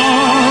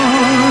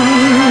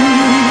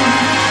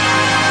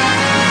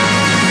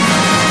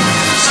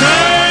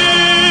 Say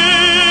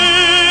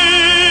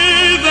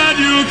that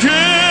you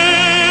can't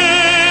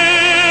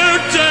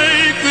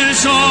take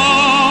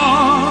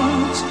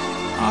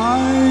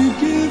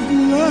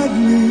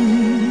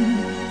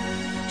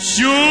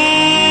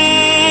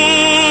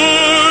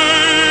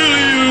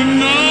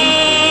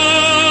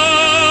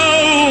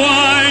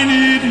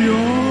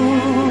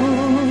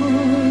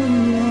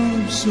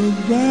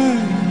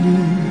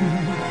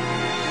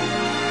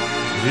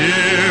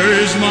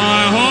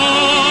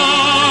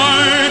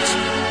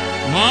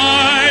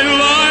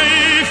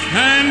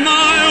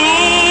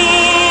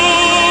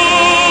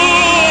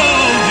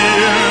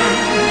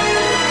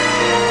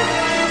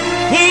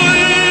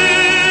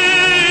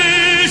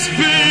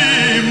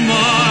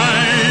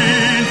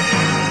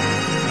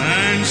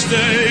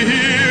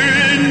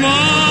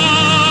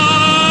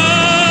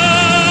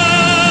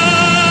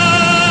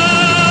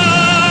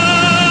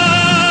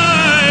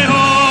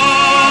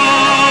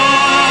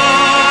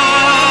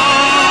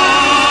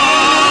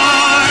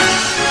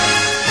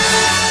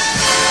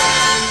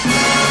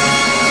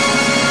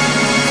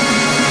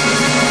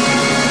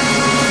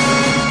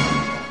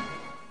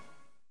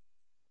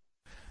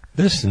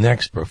This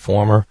next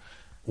performer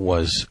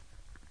was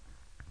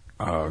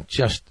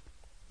just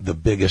the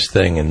biggest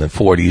thing in the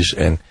 40s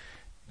and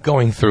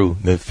going through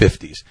the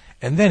 50s.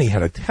 And then he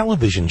had a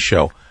television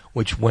show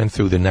which went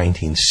through the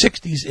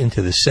 1960s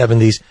into the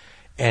 70s.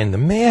 And the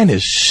man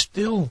is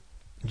still,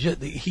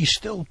 he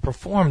still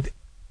performed.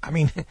 I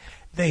mean,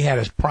 they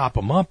had to prop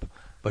him up,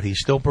 but he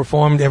still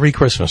performed every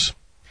Christmas.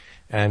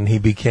 And he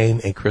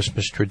became a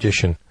Christmas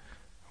tradition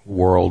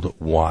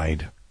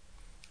worldwide.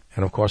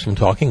 And of course, I'm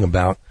talking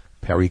about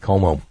Perry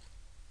Como.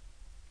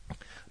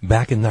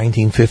 Back in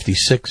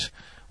 1956,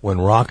 when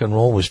rock and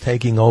roll was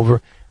taking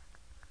over,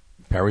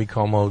 Perry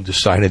Como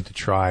decided to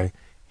try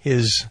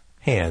his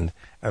hand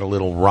at a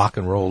little rock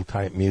and roll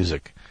type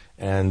music.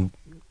 And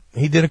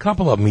he did a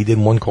couple of them. He did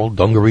one called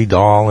Dungaree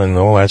Doll and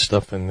all that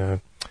stuff.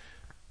 And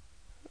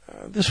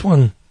this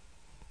one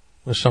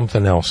was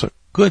something else. A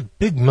good,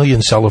 big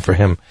million seller for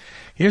him.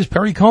 Here's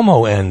Perry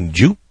Como and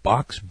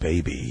Jukebox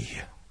Baby.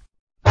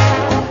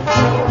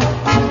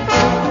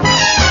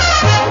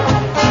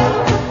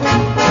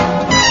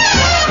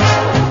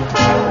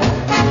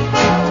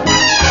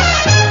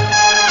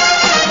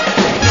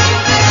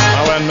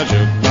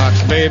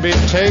 Baby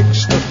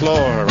takes the floor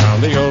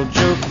around the old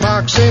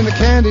jukebox in the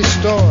candy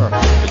store.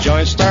 The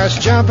joint starts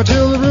jumping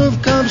till the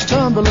roof comes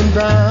tumbling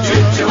down.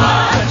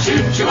 Choo-choo-ah,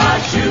 choo-choo-ah,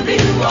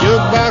 shoo-be-wah.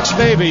 Jukebox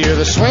baby, you're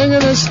the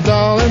swingin'est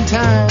doll in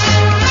town.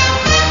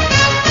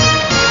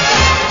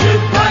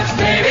 Jukebox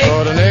baby,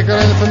 put a nickel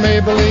in for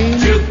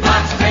Maybelline.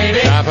 Jukebox baby,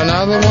 drop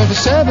another one for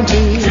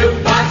 17.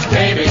 Jukebox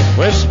baby,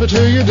 whisper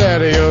to your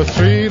daddy your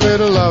three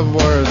little love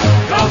words.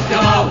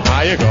 Go-go.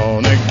 How you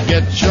gonna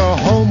get your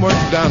homework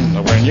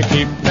done when you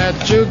keep that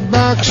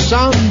jukebox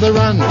on the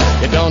run?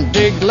 You don't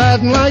dig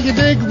Latin like you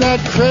dig that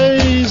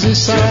crazy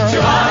sound.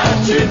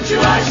 Choo-choo-ah,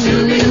 choo-choo-ah,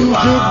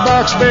 shoo-be-wah.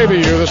 Jukebox baby,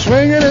 you're the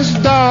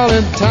swingin'est doll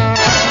in town.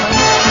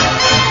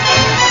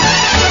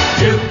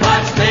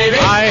 Jukebox baby,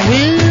 I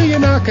hear you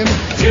knocking.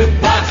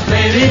 Jukebox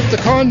baby, keep the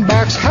corn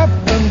box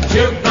hopping.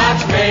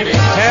 Jukebox baby,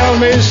 tell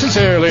me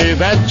sincerely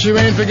that you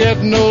ain't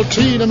forgetting old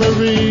Tina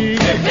Marie.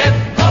 Hip, hip,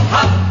 hop,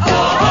 hop,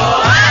 oh, oh,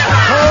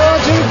 oh,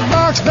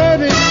 jukebox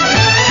baby,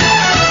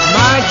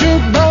 my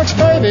jukebox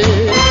baby,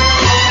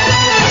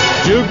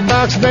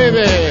 jukebox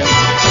baby.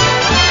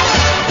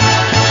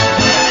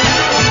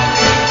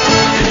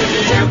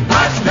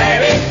 Jukebox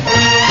baby,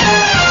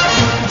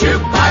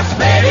 jukebox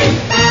baby,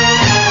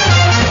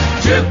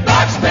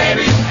 jukebox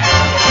baby.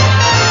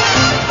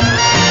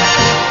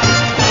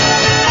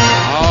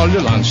 All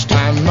your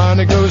lunchtime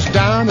money goes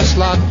down the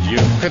slot. You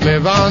could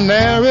live on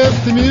there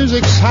if the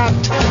music's hot.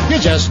 You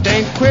just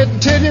ain't quit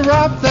till you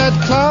rock that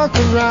clock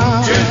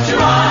around.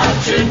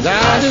 Choo-choo-ah,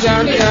 choo-choo-ah,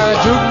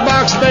 da-da-da-da,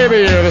 jukebox baby,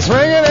 you're the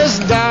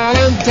swingin'est doll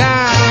in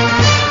town.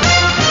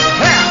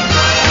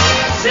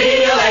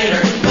 See you later,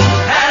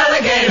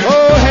 alligator.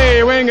 Oh,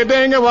 hey,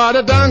 wing-a-ding-a, what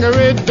a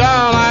dungaree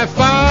doll I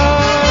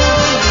found.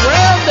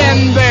 Well,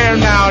 then there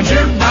now,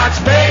 jukebox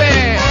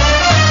baby,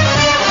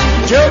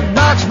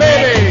 jukebox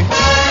baby,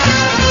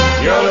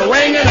 you're the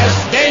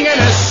wingingest,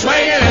 dingingest,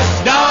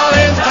 swingingest doll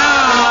in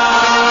town.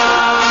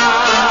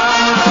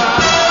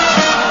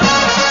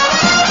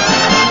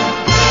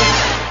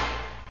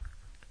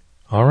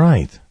 All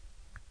right.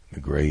 The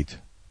great,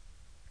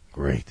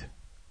 great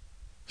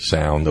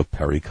sound of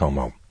Perry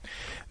Como.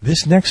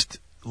 This next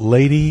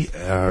lady,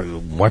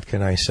 what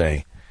can I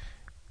say?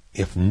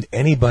 If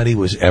anybody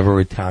was ever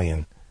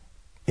Italian,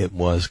 it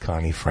was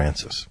Connie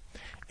Francis.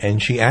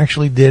 And she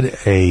actually did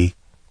a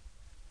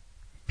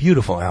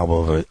beautiful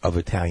album of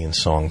Italian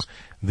songs.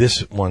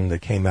 This one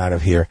that came out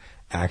of here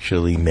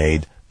actually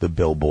made the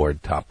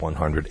Billboard Top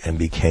 100 and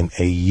became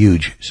a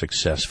huge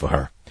success for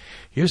her.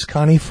 Here's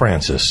Connie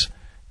Francis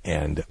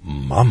and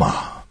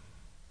Mama.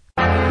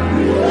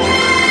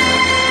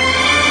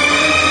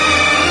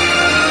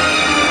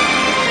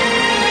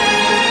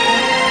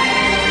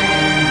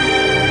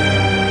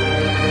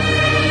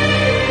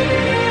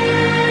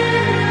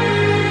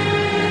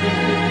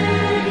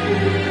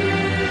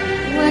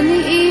 When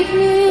the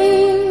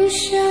evening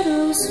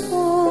shadows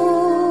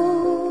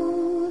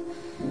fall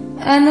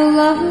and the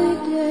lovely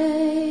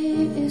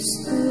day is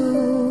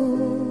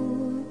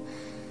through,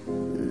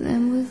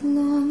 then with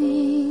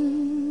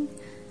longing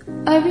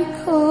I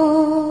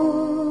recall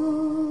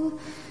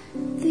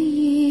the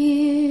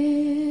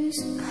years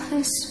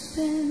I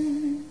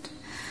spent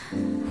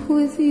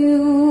with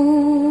you.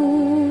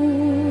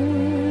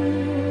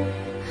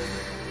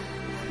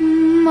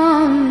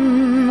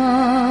 Mamma,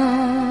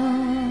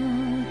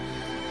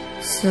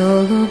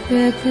 solo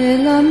per te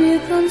la mia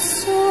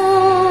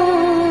canzone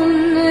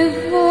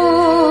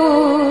vola.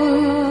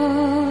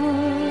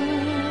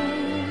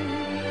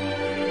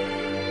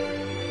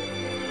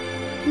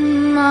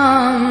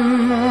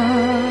 Mamma,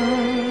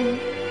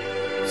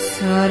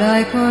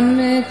 sarai con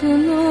me, tu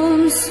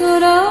non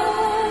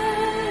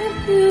sarai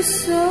più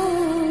sola.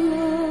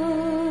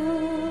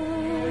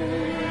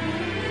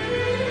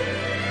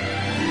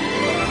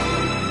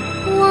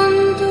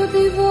 Quanto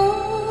ti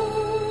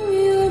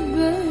voglio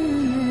bene,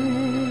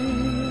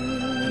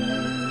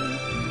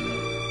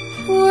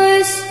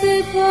 queste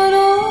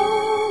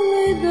parole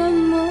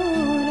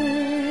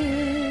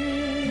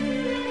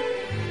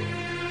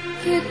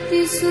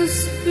di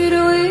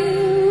sospiro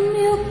il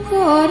mio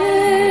cuore,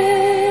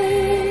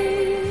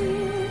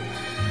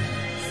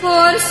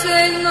 forse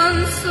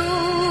non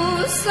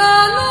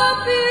susano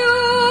più,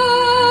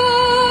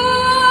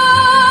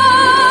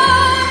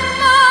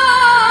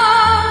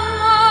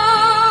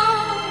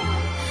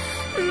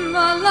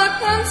 ma la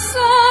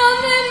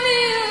canzone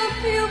mia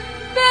più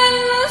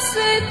bella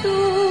sei tu.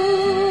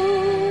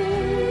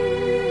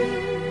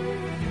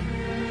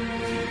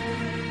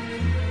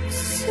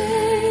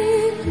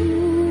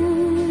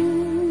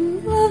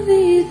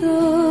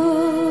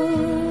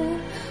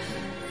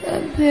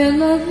 Per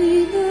la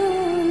vita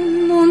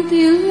non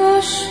ti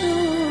lascio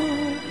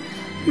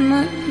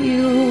mai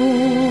più.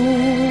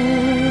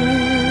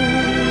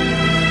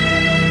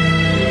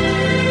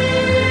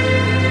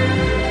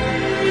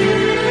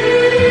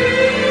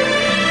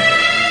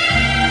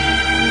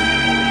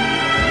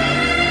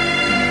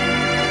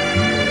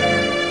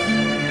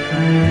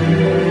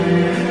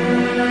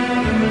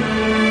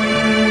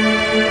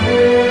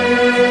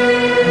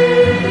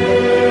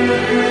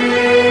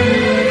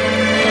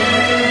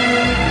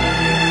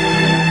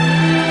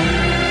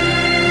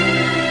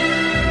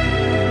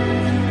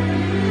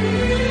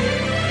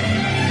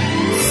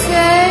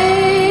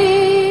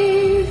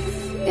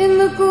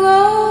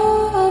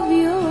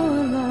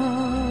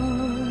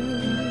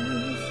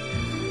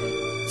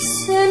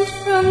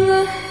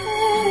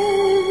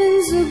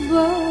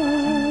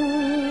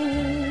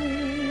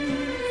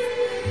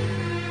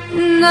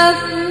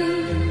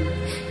 Nothing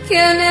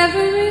can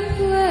ever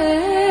replace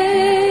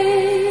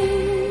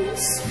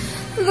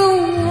the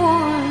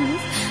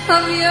warmth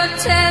of your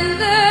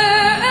tender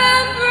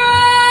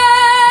embrace.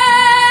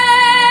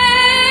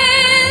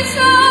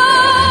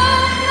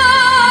 Oh,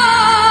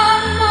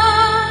 Mama,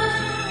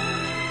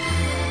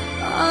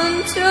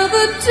 until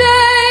the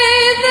day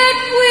that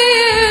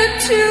we're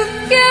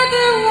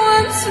together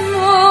once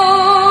more.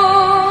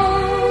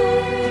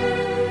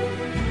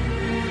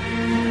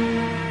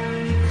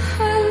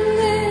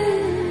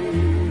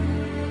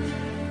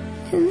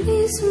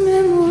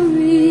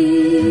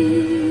 Memories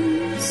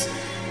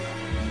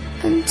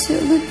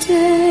until the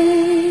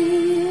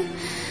day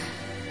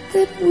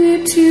that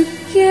we're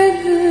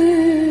together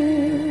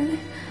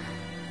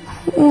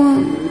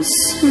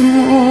once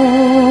more.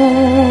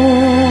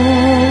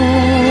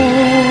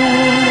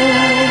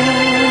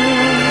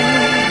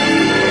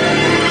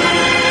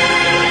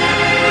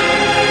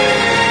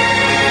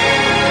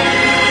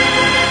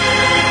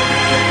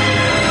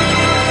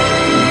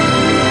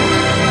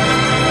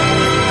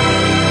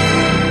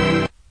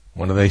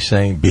 What are they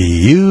saying?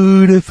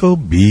 Beautiful,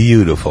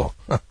 beautiful.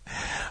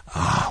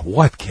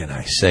 What can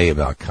I say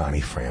about Connie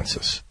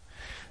Francis?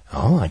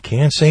 Oh, I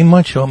can't say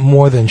much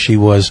more than she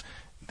was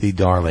the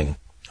darling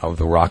of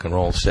the rock and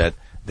roll set,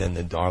 then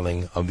the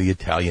darling of the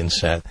Italian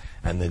set,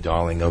 and the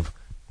darling of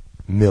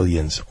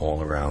millions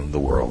all around the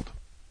world.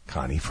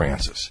 Connie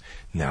Francis.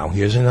 Now,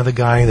 here's another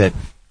guy that,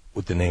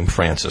 with the name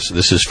Francis.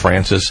 This is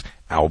Francis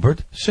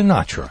Albert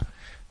Sinatra,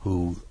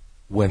 who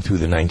went through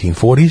the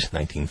 1940s,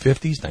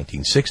 1950s,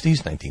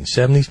 1960s,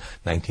 1970s,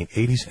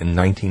 1980s, and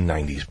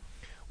 1990s.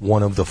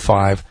 One of the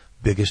 5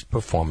 biggest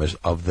performers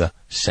of the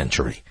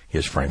century.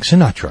 Here's Frank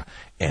Sinatra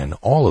and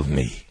All of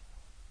Me.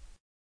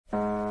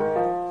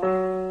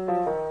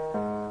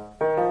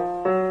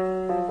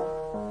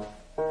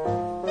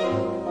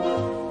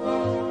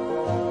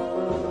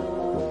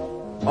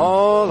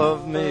 All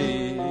of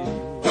me,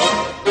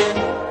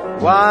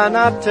 why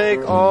not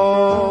take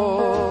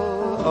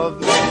all of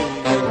me?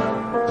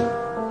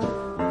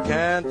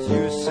 Can't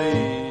you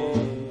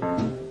see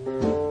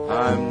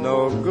I'm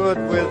no good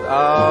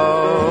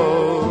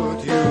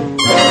without you?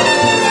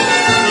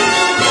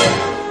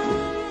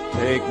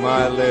 Take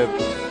my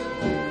lips,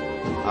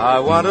 I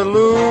want to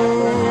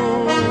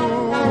lose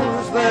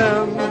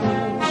them.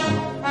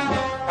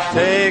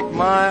 Take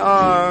my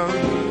arms,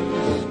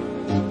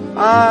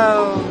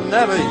 I'll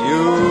never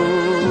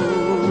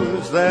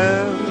use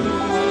them.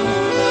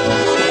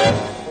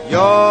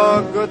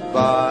 Your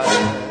goodbye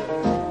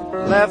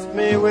left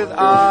me with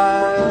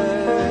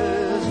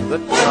eyes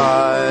that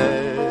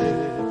cry.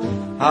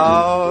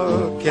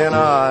 How can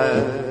I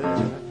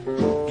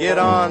get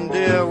on,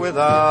 dear,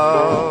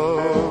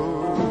 without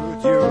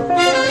you?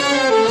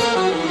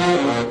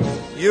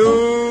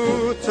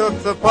 You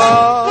took the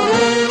part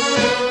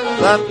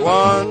that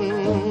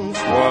once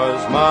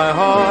was my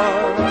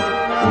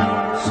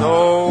heart,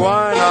 so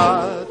why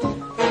not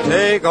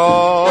take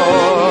all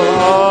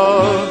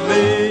of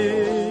me?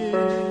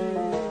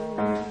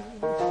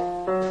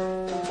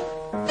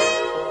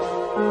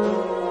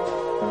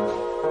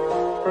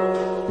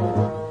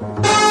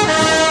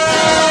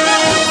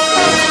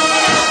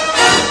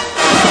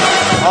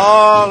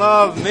 All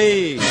of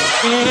me.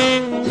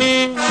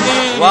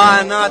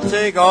 Why not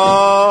take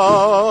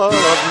all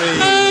of me?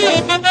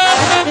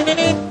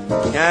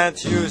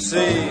 Can't you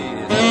see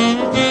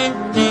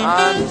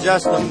I'm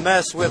just a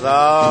mess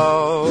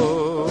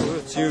without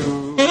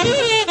you?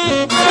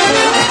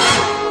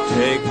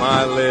 Take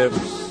my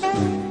lips,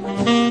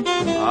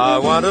 I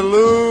want to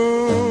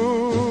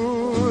lose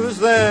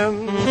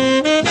them.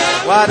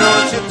 Why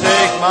don't you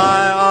take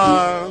my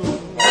arm?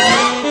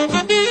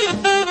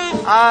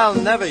 I'll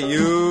never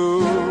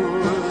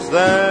use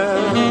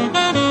them.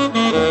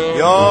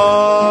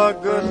 Your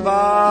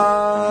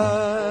goodbye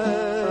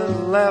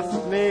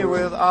left me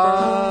with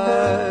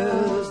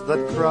eyes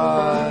that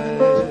cry.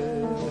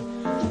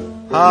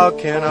 How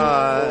can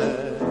I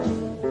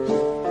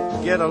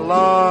get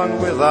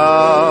along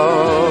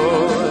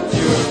without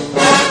you?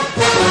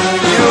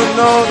 You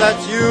know that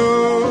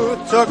you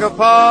took a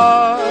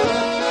part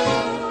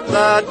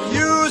that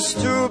used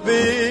to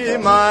be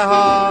my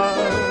heart.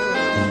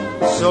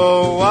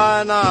 So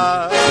why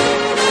not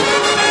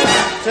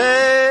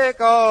take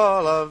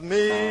all of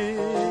me?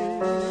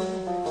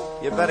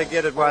 You better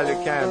get it while you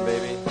can,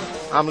 baby.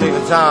 I'm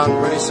leaving town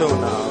pretty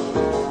soon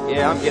now.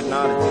 Yeah, I'm getting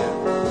out of here.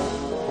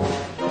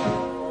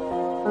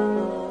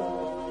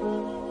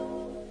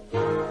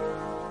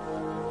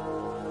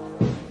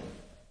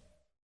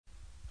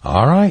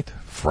 All right,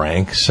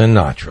 Frank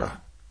Sinatra.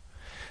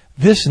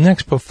 This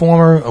next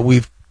performer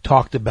we've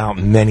talked about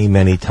many,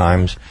 many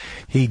times.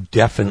 He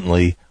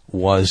definitely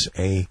was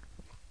a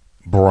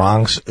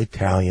Bronx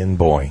Italian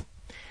boy.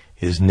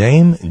 His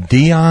name,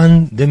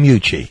 Dion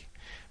DiMucci,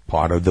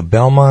 part of the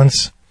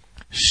Belmonts,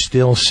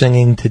 still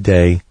singing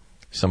today,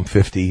 some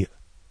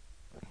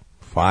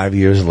 55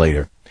 years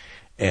later.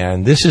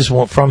 And this is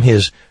one from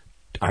his,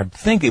 I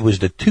think it was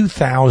the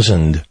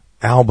 2000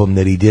 album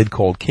that he did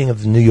called King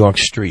of the New York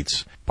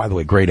Streets. By the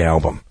way, great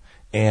album.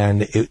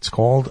 And it's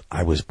called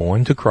I Was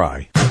Born to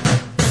Cry.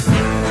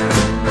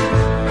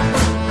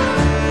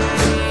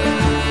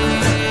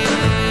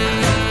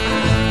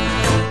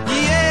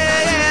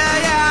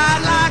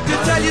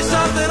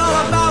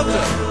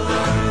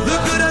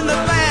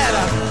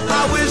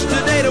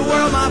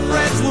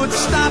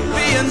 Stop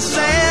being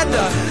sad.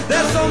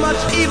 There's so much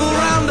evil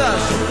around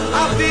us.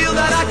 I feel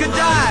that I could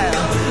die.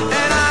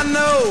 And I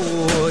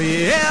know,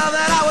 yeah,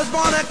 that I was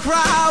born to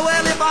cry.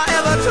 Well, if I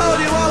ever told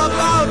you all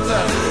about the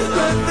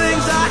good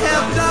things I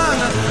have done,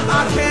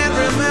 I can't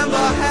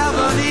remember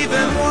having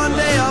even one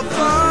day of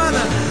fun.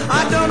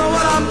 I don't know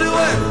what I'm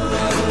doing.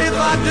 If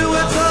I do,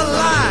 it's a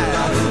lie.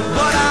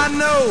 But I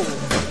know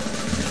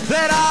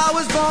that I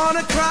was born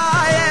to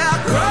cry.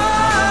 Yeah, cry.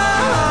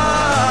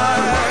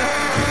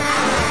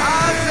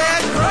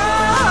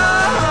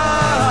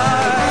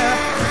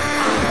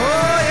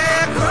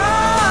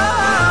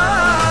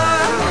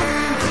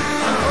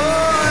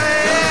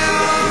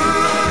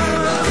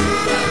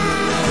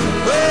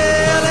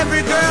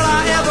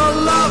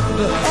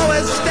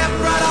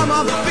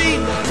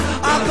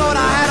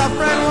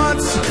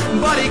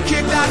 But he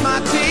kicked out my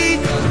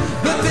teeth.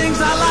 The things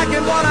I like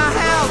and what I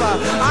have,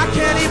 I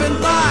can't even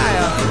buy.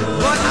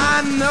 But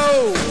I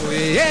know,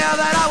 yeah,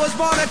 that I was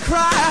born to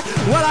cry.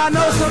 Well, I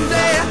know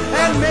someday,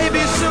 and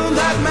maybe soon,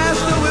 that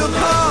master will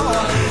call.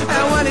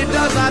 And when he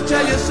does, I'll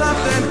tell you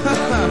something,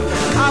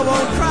 I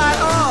won't cry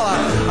at all.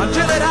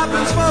 Until it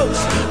happens,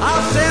 folks,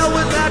 I'll sail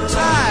with that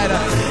tide.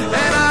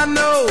 And I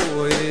know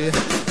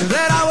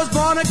that I was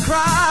born to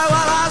cry.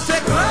 Well, I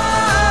said cry.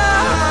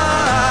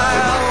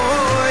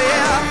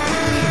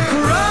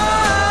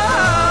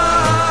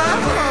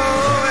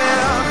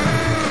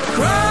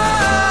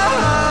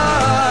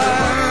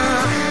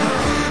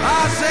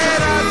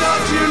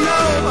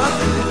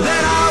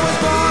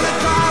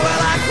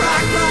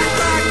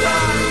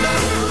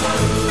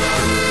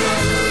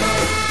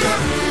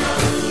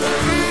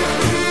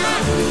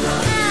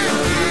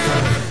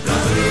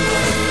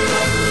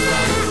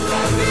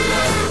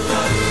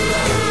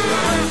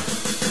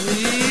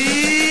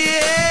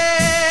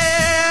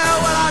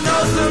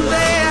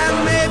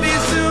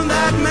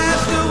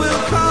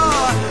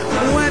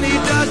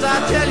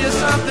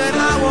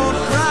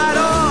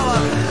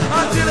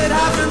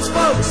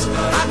 Folks,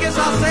 I guess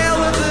I'll sail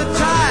with the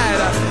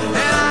tide.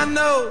 And I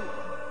know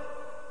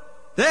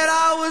that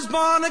I was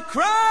born to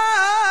cry.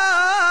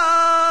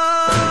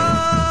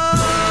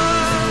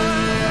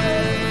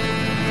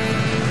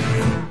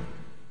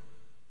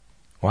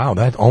 Wow,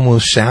 that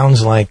almost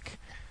sounds like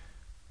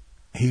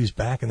he was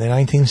back in the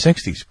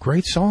 1960s.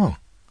 Great song.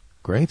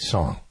 Great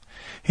song.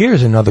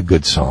 Here's another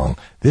good song.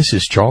 This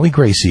is Charlie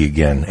Gracie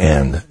again,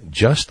 and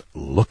Just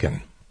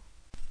Lookin'.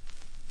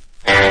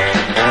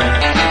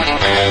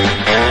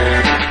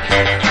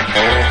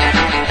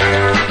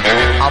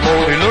 I'm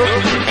only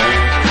looking,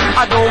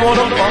 I don't want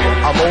to bump.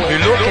 I'm only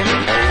looking,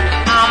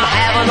 I'm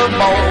having a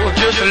ball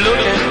just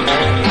looking.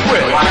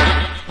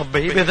 Well,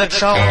 baby,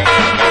 that's all.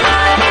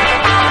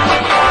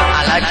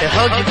 I like to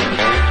hug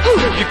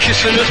you, you're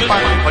kissing the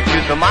spot, but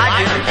you the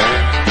mind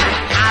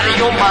out of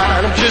your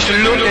mind. I'm just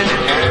looking,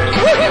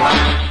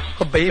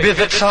 baby,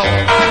 that's all. I'm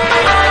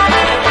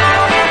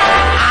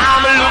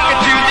looking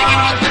to the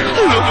east,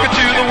 looking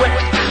to the west,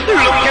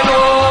 looking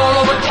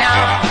all over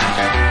town.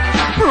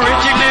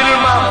 Pretty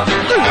little mama,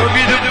 love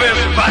you the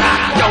best, but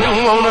I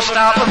don't wanna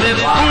stop this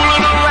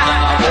fooling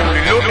around. I'm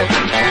only looking,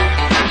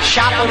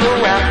 shopping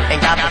around,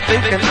 ain't got to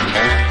thinking,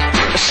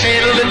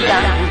 settling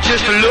down,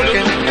 just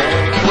looking.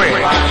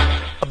 Well,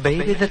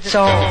 baby, that's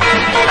all.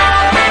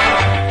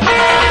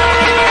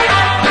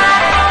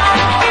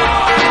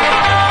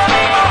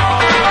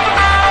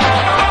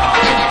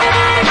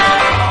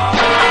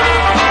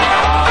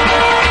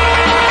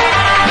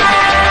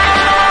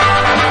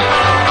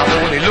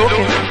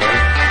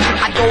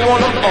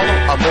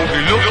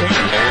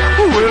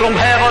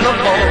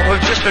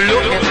 just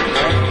looking.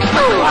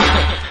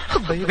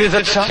 Baby,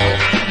 that's all.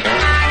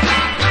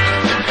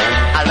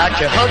 I like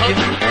to hug you.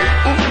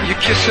 Ooh, your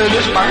kissing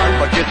is mine,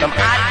 but get them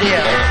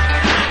ideas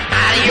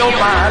out of your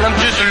mind. I'm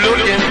just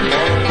looking.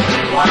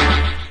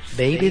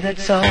 Baby,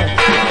 that's all. I'm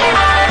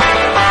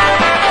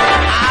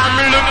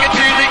looking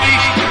to the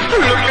east,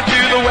 looking to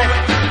the west,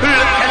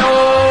 looking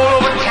all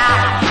over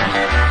town.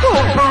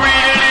 Oh,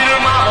 pretty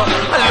little mama,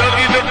 I love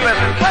you the best,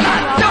 but I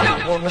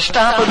don't wanna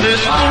stop at this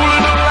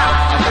fooling around.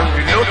 I'm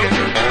only looking,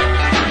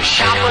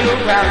 shopping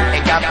around,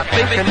 ain't got me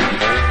thinking,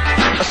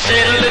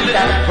 settling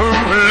down,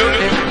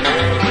 looking.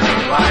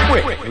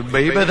 Well,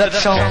 baby,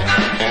 that's all.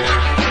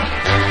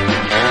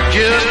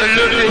 Just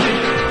looking.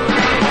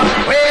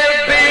 Well,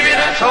 baby,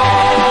 that's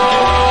all.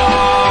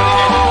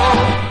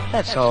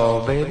 That's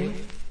all, baby.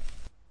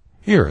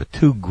 Here are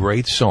two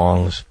great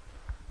songs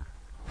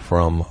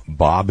from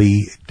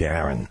Bobby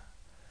Darin.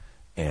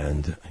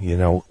 And, you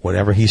know,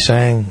 whatever he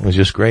sang was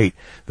just great.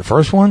 The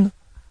first one,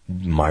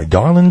 My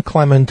Darling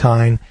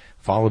Clementine,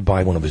 followed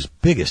by one of his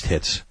biggest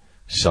hits,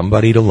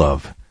 Somebody to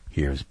Love.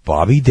 Here's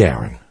Bobby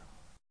Darin.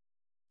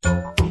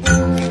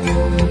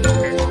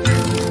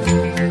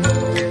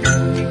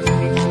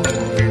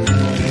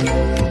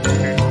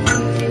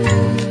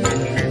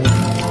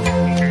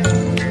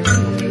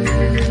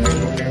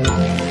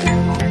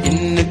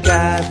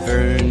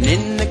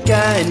 In the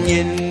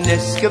canyon,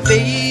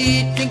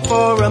 excavating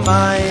for a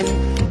mine,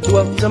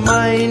 dwelt a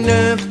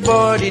miner,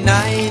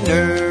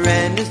 49er,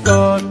 and his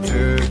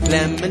daughter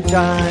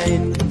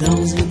Clementine.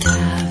 Dans une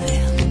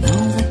caverne,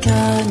 dans un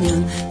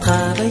canyon,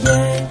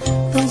 travaillait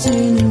dans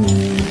une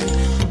mine.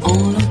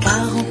 En l'an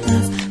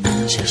 49,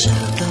 un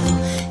chercheur d'or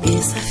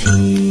et sa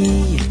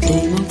fille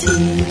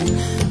Clémentine.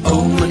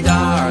 Oh my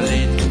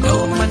darling,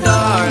 oh my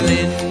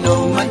darling,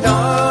 oh my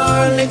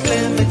darling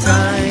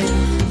Clementine.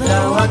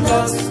 Thou art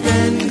lost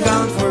and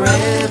gone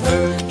forever,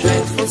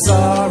 dreadful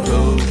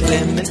sorrow,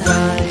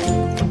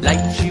 Clementine. Like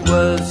she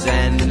was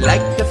and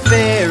like a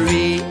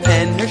fairy,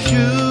 and her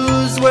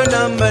shoes were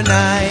number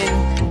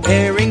 9.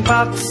 Herring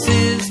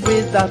boxes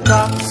without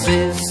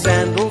boxes,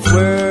 sandals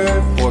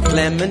were for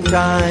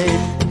Clementine.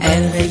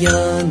 Elle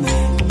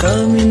rayonnait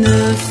comme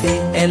une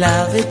fée, elle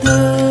avait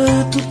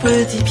de tout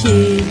petits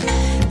pieds,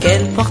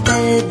 qu'elle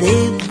portait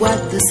des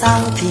boîtes de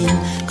sardines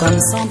comme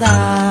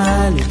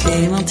sandales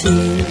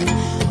Clémentine.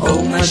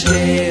 Oh ma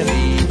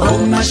chérie, oh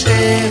ma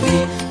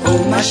chérie,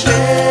 oh ma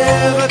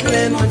chère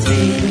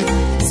Clémentine,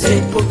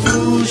 c'est pour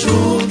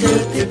toujours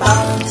que t'es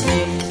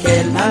partie,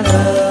 quel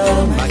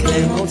malheur ma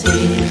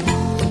Clémentine.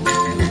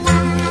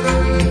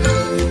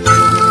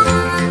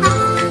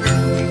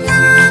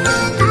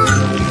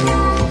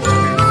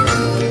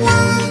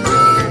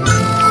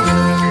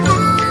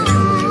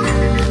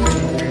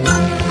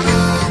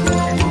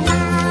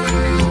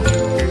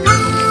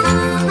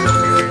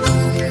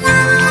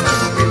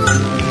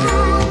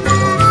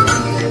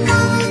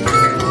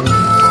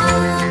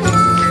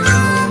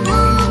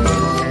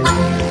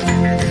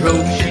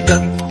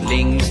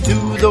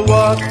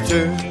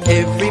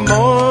 Every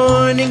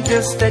morning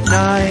just at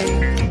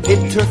 9,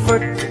 hit her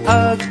foot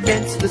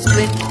against the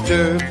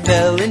splinter,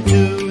 fell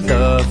into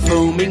the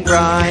foaming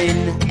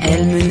brine.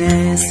 Elle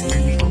menait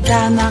ses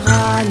camarades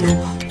à l'eau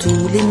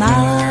tous les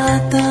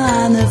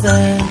matins à 9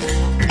 heures.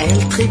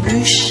 Elle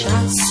trébucha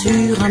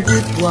sur un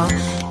bout de bois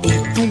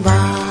et tomba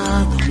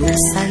dans l'eau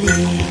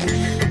salée.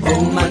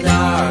 Oh my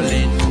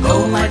darling,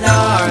 oh my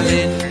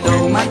darling,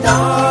 oh my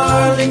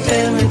darling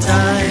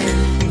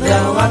Clementine,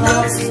 thou art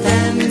lost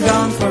and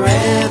gone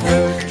forever,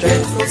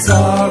 dreadful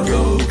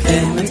sorrow,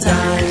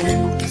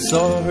 Clementine.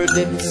 Saw her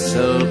lips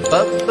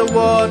above the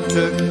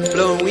water,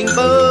 blowing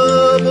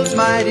bubbles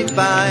mighty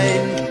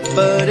fine.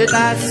 But at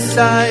last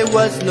I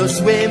was no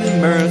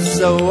swimmer,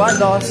 so I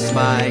lost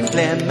my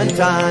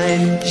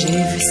Clementine. J'ai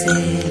vu ses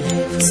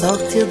lèvres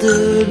sortir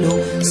de l'eau,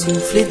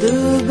 souffler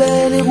de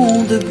belles et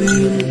rondes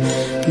bulles.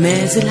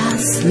 Mais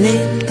hélas,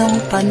 n'étant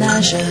pas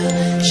nageur,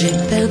 j'ai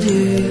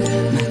perdu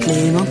ma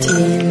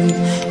Clémentine.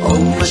 Oh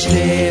ma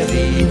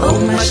chérie, oh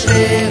ma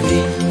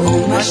chérie,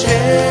 oh ma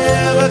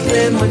chère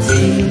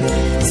Clémentine,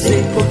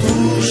 c'est pour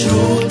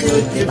toujours que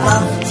t'es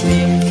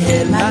partie,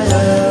 quel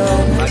malheur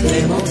ma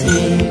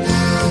Clémentine.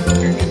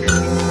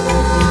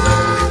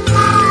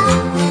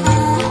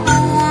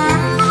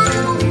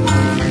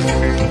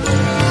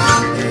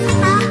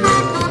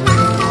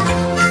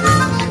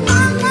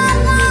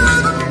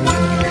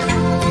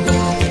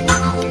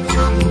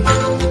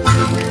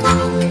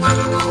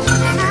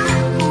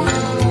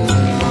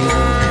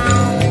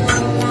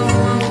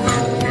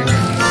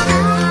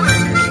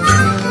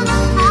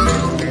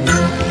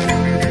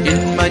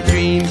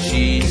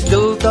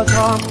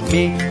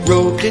 Me,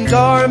 robed in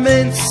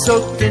garments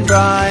soaked and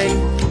dry.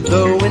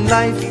 Though in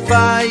life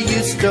I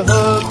used to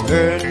hug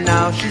her,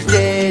 now she's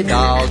dead,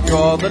 I'll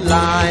draw the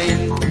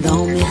line.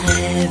 Dans mes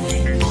rêves,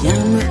 elle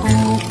vient me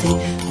hanter,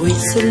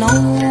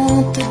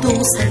 ruisselante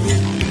d'eau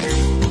salée.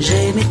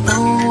 J'aimais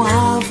tant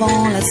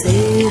avant la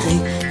serrer,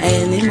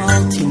 elle est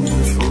morte, il me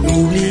faut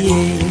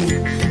l'oublier.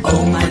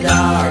 Oh my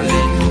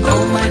darling,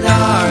 oh my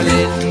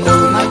darling,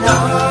 oh my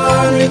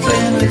darling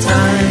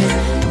Clementine,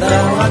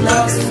 thou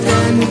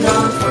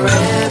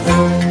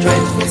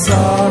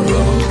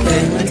sorrow,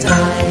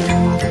 Clementine.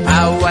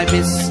 How I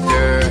missed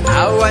her,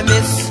 how I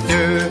missed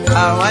her,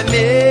 how I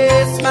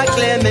miss my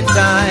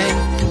Clementine.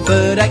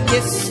 But I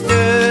kissed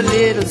her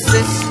little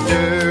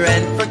sister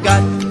and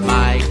forgot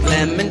my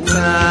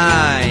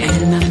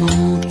Clementine.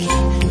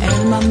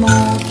 Elle m'a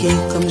manqué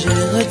comme je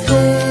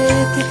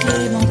regrettais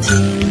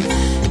Clémentine.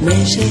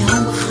 Mais j'ai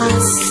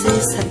embrassé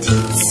sa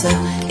petite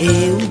sœur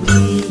et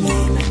oublié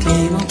ma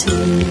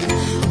Clémentine.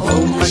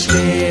 Oh ma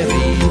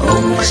chérie,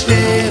 oh ma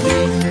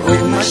chérie,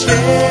 oh ma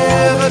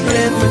chère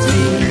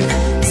Clémentine.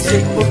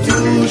 C'est pour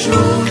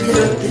toujours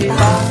que t'es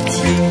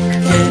partie.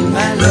 Quel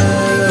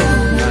malheur,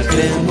 ma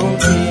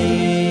Clémentine.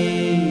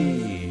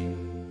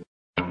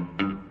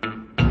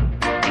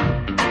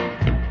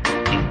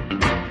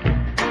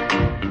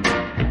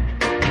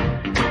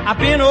 I've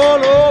been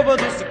all over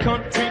this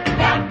country.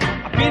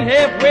 I've been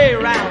halfway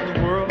around the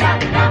world.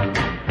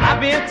 I've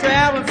been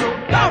traveling so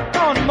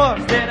doggone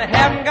much that I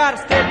haven't got a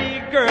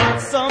steady girl.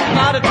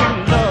 Somebody to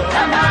love.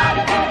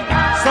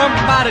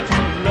 Somebody to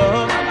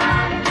love.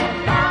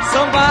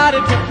 Somebody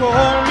to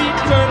call me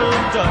turtle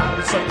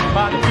dove.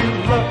 Somebody to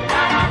love.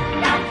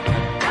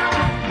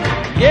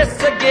 Yes,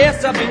 I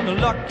guess I've been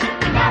lucky. I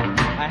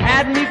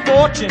had me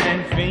fortune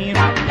and fame.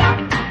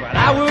 But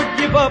I would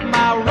give up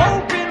my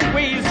roping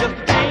ways just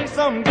to change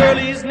some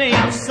girlie's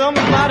name.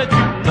 Somebody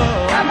to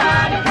love.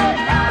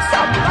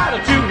 Somebody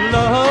to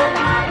love.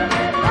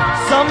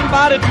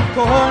 Somebody to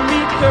call me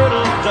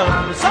turtle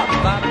dove.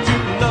 Somebody to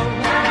love.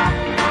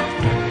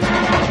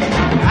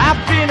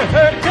 I've been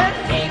hurting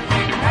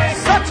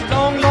such a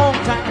long, long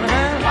time.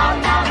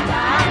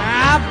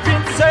 I've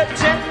been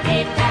searching.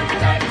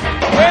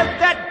 Where's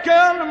that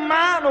girl of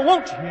mine?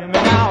 Won't you hear me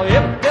now?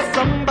 If there's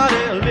somebody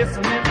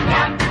listening,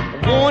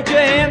 won't you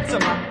answer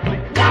my plea?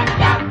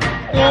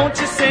 Won't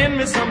you send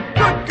me some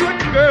good, good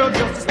girl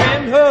just to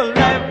spend her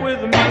life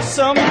with me?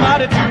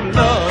 Somebody to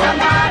love.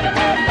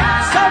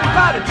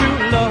 Somebody to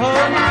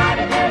love.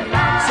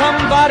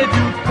 Somebody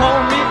to call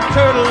me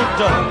turtle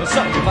dove.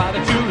 Somebody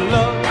to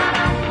love.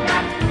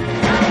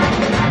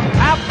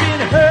 I've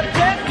been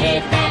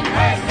hurting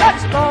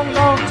such a long,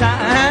 long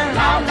time.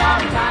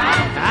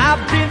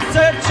 I've been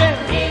searching.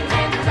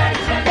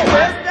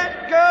 Where's that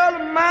girl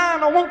of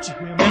mine? Won't you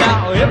hear me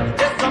now? If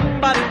there's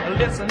somebody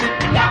listening,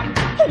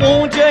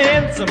 won't you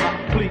answer my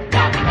plea?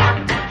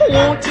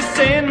 Won't you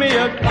send me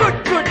a good,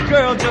 good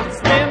girl just to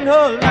spend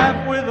her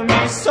life with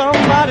me?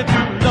 Somebody to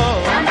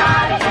love.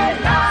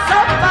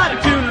 Somebody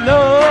to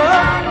love.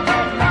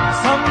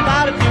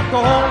 Somebody to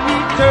call me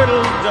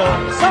turtle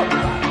dove.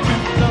 Somebody to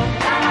love.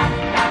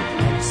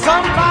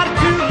 Somebody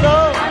to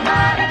love.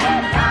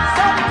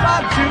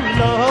 Somebody to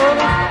love.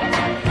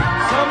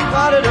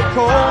 Somebody to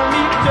call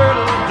me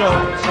turtle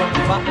dove.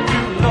 Somebody to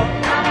love.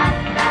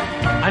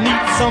 I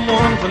need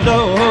someone to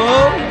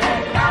love.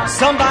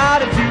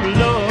 Somebody to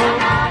love.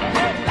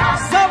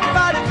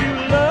 Somebody to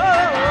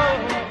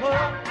love. I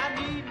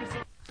need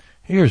some.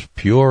 Here's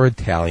pure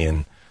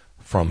Italian,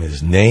 from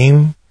his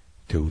name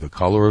to the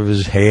color of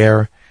his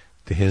hair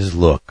to his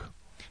look.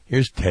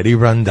 Here's Teddy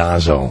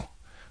Randazzo,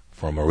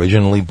 from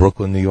originally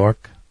Brooklyn, New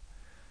York,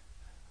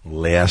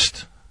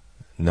 last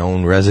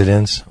known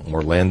residence,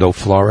 Orlando,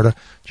 Florida,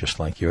 just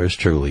like yours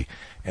truly.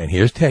 And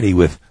here's Teddy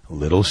with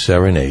Little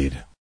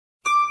Serenade.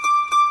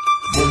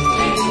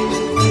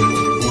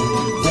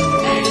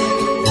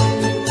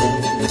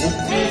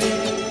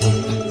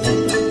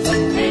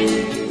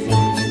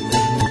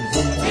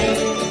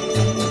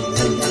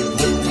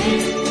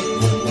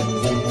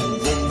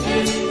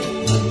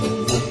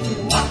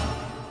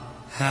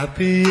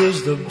 Happy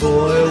is the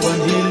boy when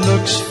he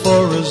looks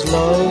for his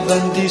love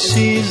and he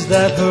sees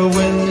that her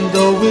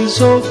window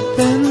is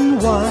open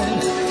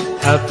wide.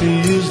 Happy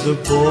is the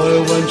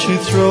boy when she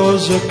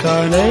throws a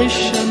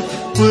carnation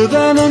with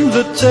an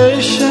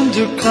invitation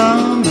to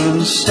come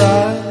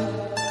inside.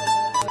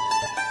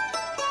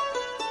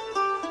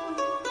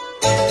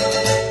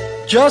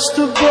 Just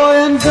a boy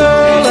and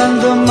girl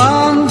and a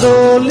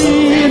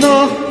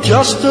mandolino,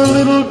 just a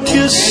little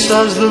kiss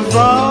as the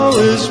vow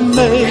is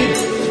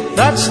made.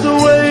 That's the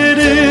way it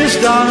is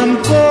down in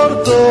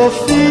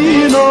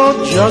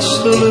Portofino,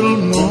 just a little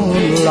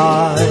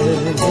moonlight,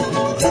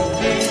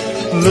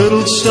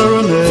 little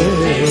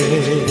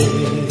serenade.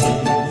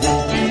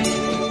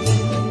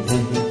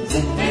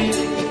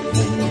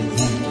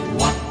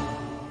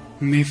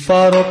 Mi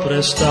farò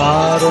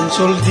prestare un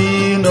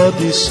soldino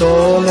di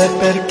sole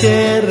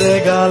perché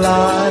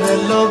regalare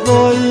lo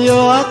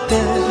voglio a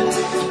te.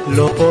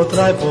 Lo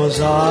potrai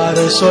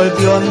posare sui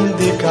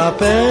biondi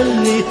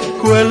capelli,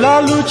 quella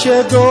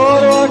luce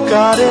d'oro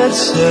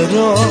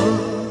accarezzerò.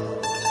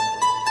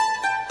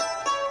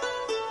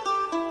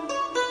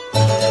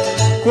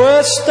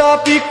 Questa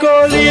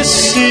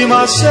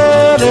piccolissima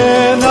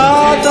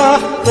serenata,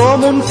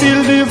 come un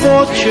fil di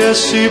voce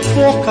si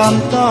può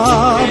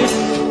cantare.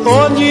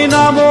 Ogni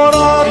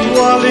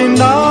innamorato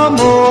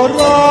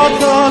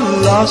all'innamorata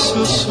la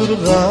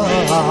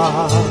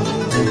sussurrerà,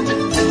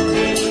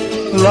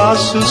 la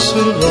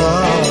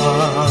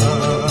sussurrerà.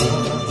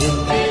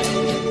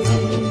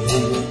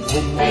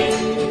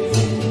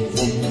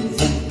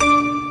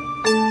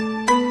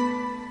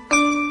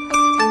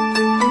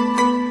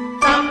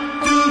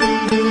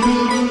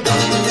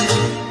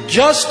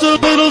 Just a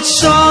little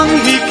song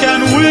he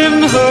can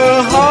win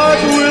her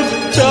heart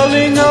with,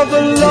 telling of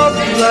a love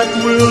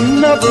that will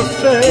never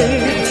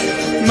fade.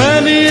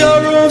 Many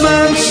a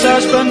romance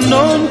has been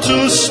known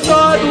to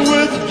start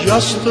with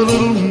just a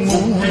little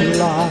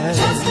moonlight,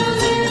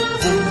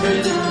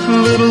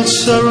 little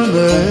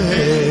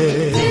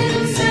serenade,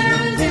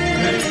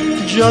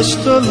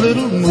 just a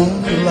little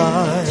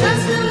moonlight,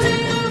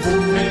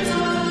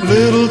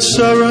 little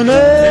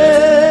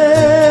serenade.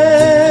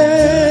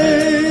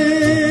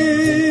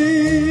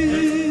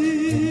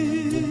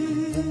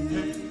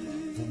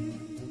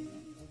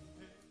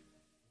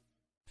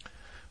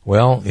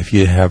 Well, if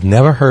you have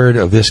never heard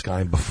of this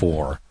guy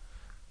before,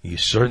 you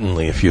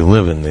certainly, if you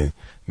live in the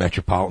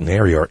metropolitan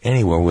area or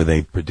anywhere where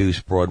they produce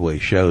Broadway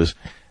shows,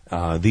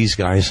 these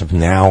guys have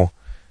now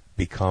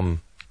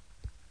become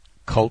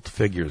cult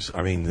figures.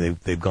 I mean,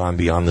 they've gone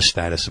beyond the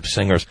status of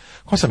singers.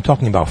 Of course, I'm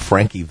talking about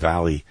Frankie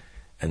Valli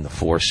and the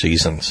Four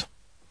Seasons.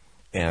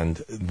 And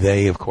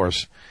they, of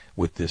course,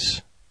 with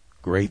this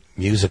great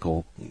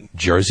musical,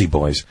 Jersey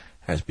Boys,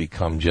 has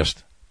become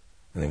just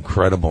an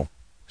incredible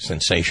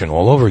sensation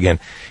all over again.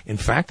 In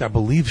fact, I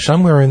believe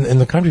somewhere in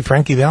the country,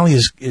 Frankie Valli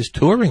is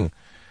touring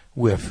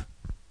with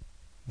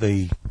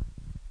the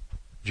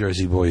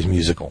Jersey Boys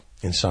musical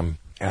in some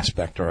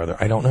aspect or other.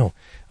 I don't know.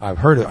 I've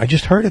heard it. I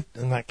just heard it,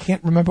 and I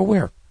can't remember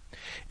where.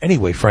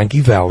 Anyway, Frankie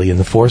Valli and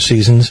the Four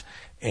Seasons,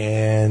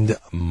 and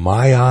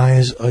My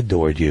Eyes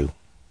Adored You.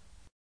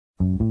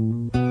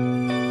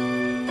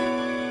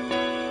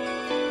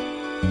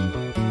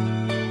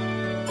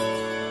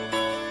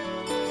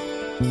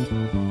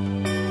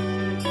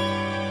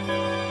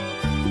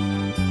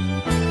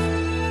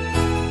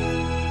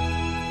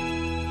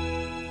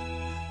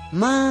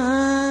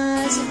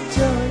 My eyes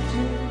adored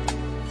you,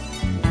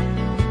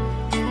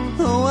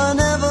 though I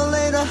never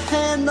laid a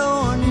hand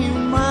on you.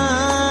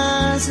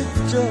 My eyes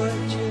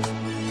adored you,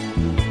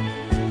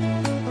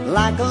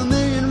 like a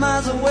million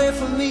miles away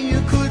from me.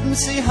 You couldn't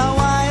see how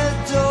I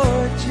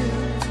adored you.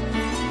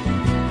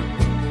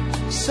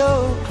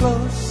 So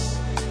close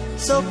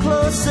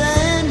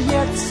and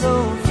yet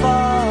so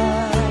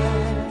far.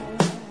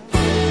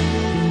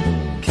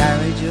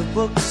 Carried your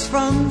books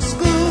from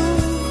school,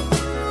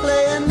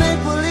 playing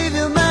make-believe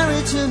you're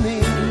married to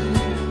me.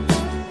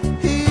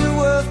 You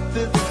were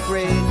 5th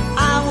grade,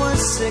 I was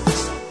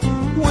 6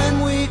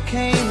 when we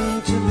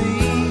came to be.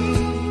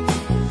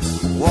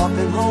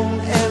 Walking home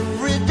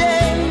every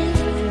day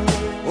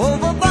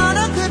over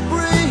Barnacle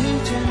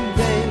Bridge and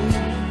Bay,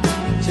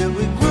 till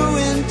we grew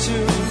into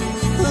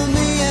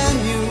me and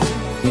you,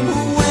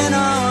 who went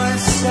our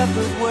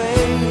separate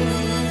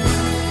ways.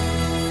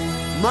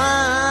 My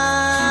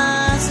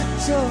eyes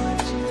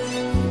adored you,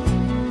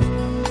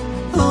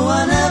 oh,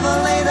 I never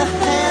laid a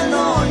hand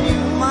on you.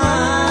 My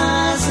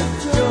eyes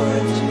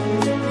adored you,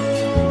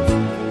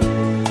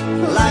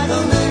 like a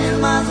million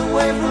miles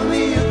away from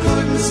me. You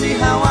couldn't see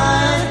how I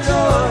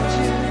adored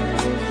you.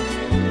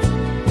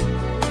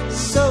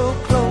 So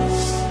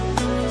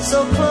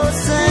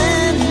close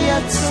and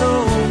yet so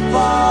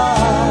far.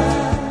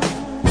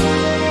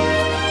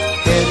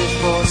 Headed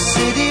for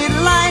city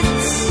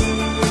lights,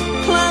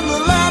 climbed the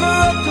ladder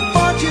up to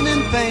fortune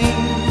and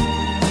fame.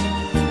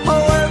 I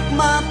worked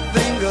my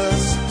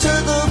fingers to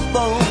the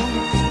bone,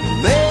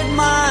 made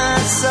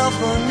myself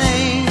a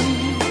name.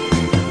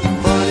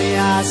 Funny, I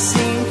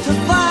seem to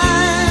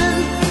find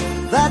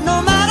that no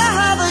matter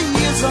how the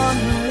years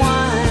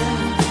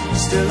unwind,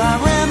 still I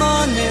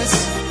reminisce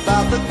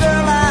about the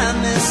girl I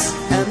miss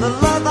and the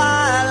love I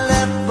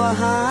left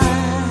behind.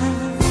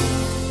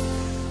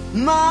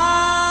 My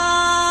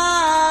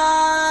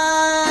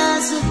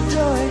eyes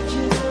adored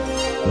you,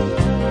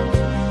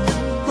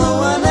 oh,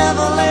 I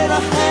never laid a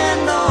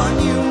hand on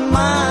you.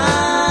 My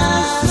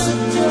eyes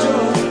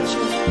adored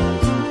you,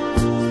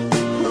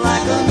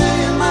 like a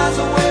million miles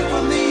away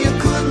from me. You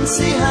couldn't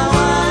see how I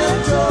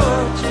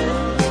adored you.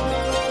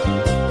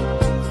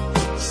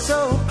 So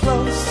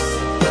close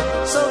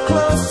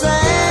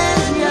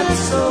and yet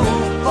so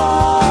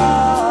far.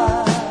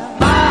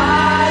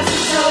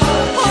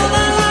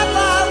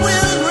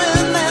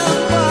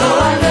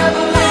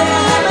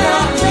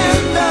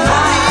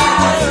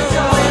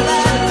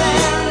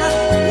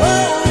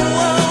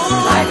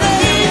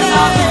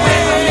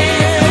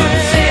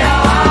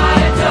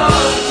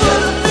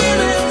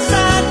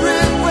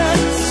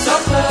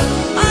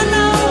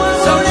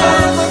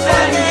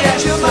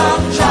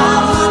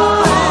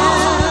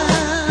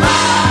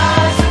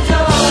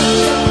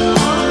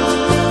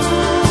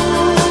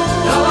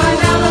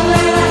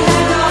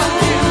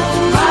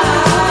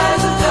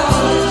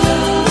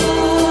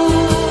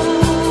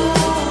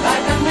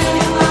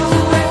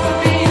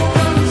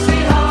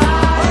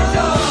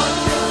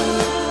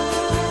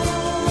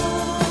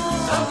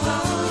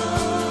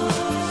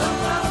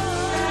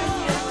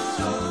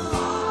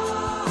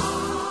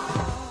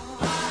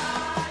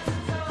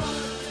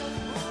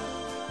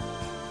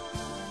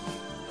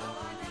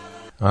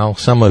 Well,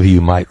 some of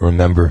you might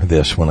remember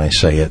this when I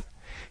say it.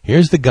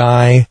 Here's the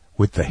guy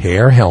with the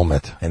hair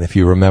helmet. And if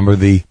you remember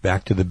the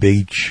Back to the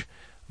Beach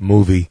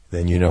movie,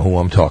 then you know who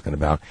I'm talking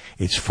about.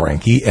 It's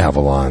Frankie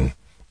Avalon,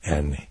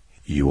 and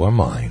You Are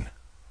Mine.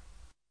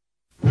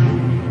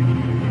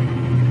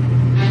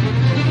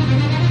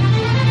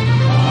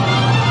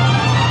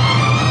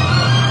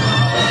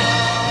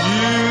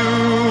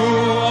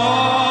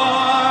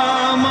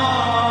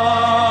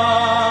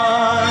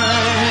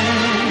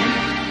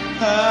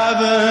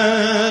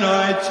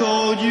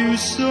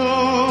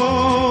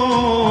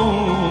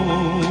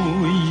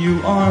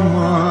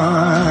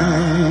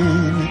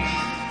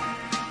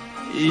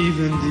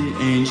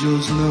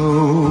 Angels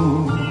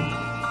know,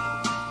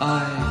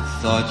 I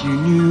thought you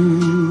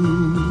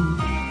knew.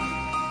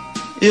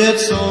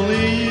 It's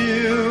only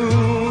you,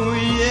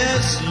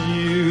 yes,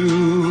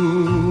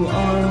 you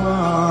are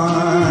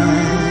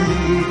mine.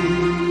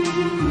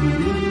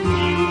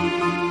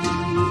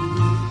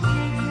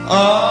 I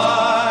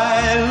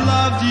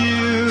loved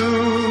you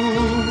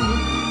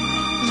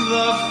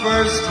the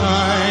first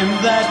time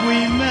that we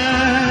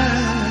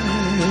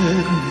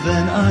met,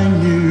 then I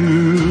knew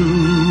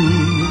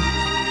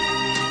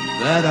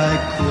that I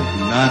could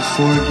not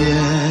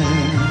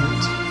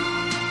forget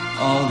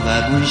all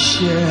that we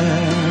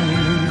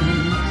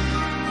shared,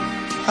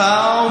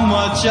 how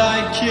much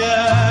I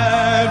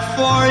cared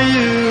for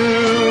you.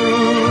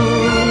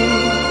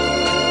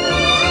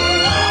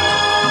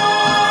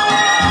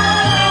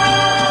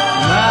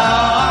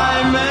 Now I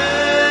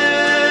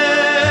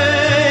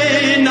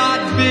may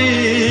not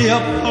be a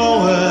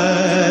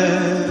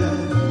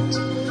poet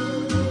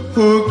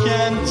who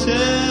can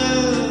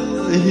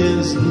tell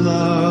his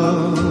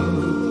love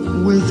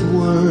with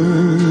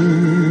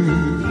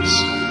words,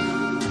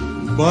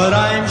 but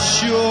I'm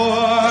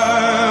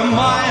sure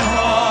my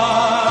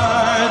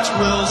heart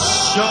will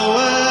show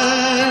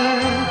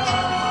it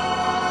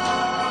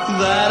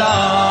that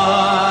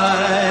I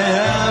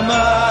am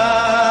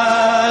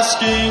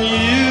asking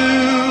you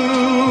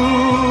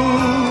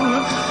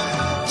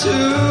to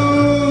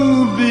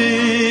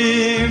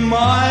be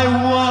my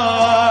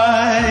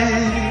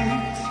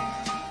wife,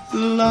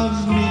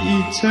 love me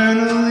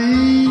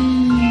eternally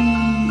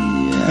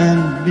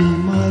and be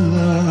my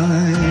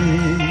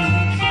life.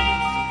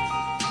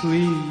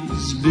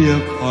 Please be a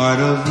part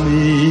of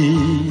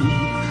me,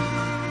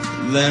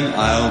 then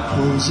I'll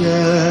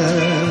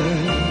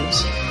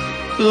possess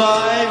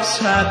life's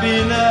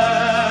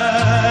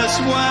happiness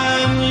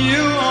when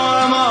you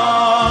are mine.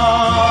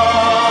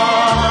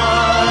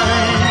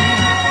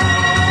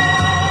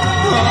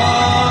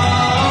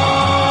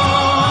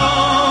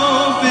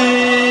 Oh,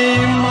 be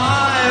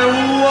my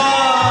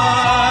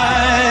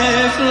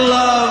wife,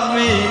 love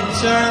me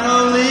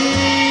eternally,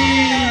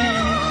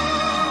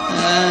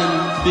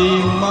 and be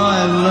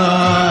my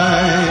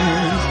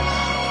life.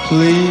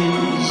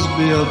 Please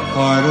be a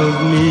part of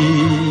me,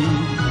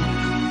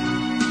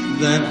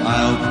 then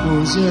I'll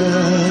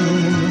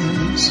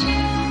possess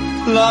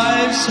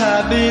life's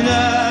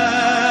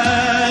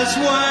happiness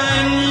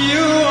when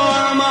you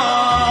are mine.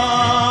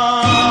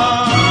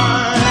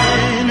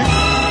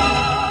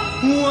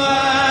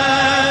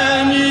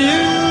 When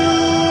you are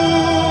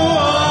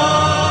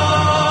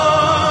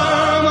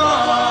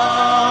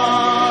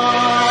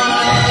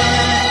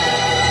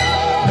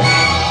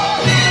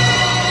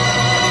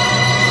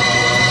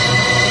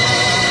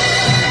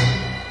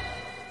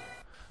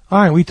All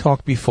right, we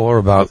talked before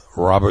about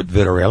Robert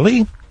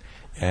Vitarelli,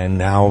 and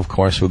now, of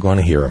course, we're going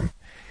to hear him.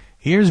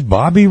 Here's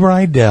Bobby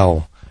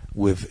Rydell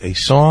with a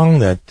song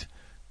that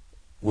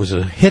was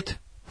a hit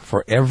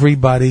for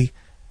everybody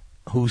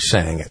who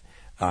sang it.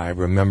 I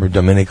remember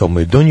Domenico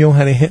Modugno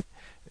had a hit,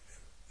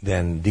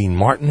 then Dean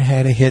Martin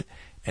had a hit,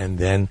 and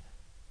then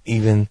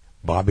even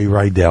Bobby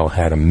Rydell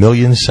had a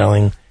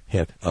million-selling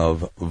hit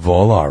of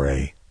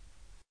Volare.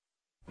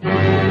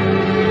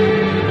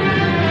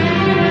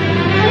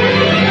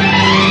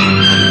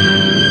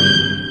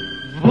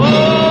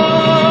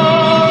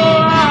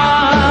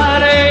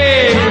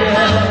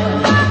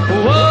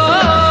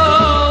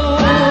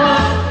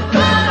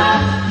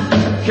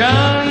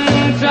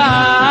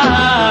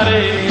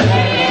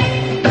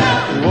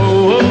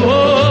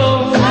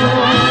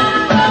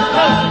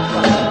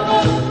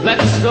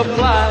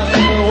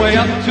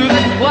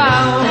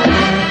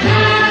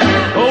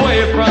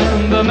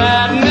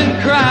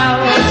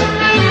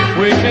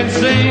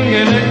 Sing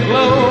in the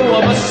glow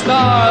of a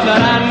star that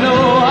I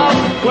know of,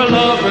 where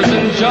lovers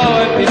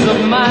enjoy peace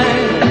of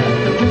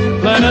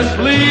mind. Let us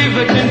leave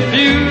the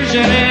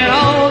confusion and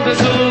all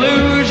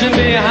disillusion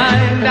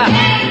behind.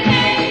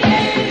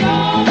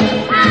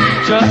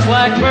 Just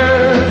like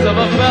birds of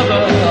a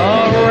feather,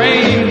 a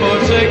rainbow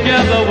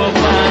together we'll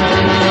find.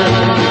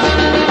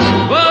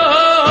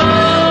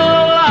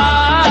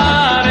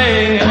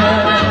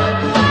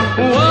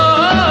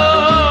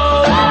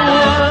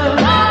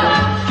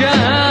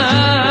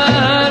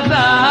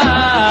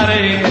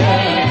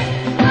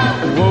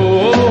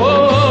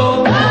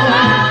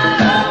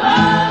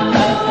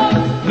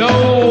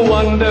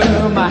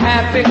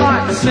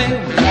 Sing,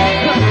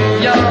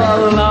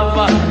 your love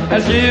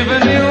has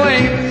given me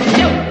wings.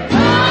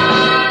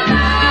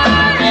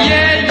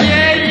 Yeah,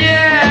 yeah,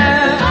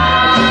 yeah.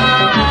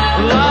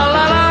 La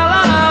la la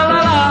la la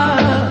la.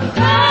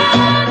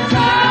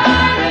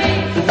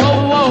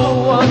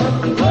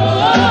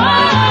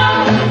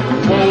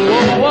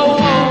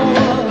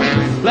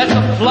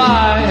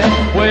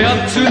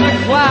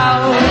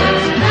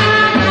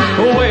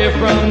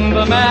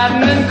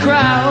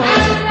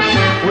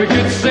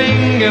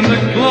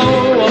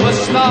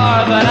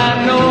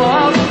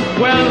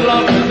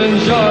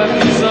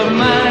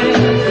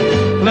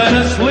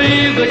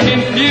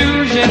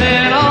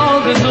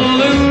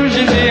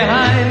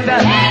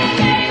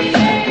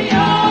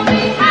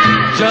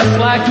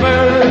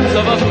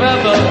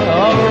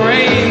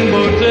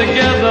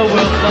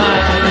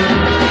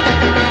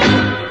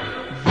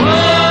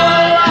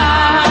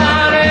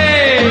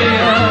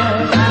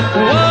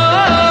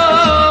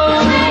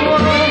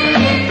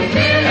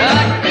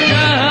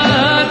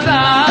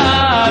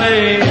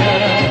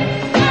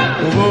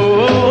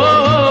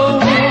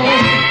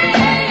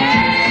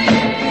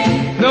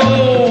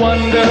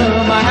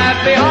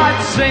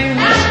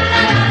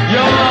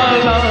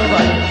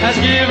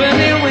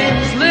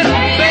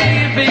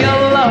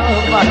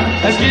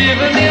 has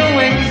given me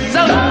wings.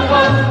 Oh,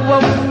 oh,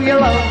 oh, your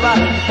love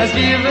has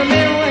given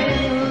me wings.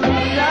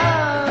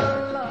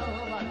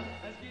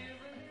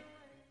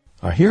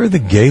 Here are the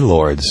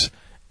Gaylords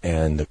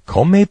and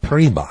Come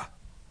Prima.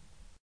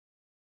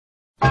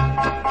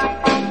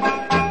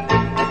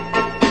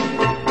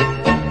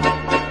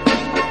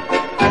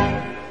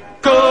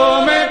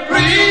 Come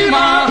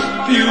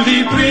prima, più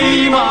di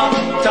prima,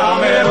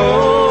 t'amerò.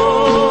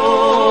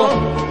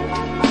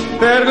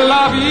 Per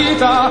la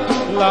vita,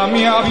 la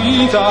mia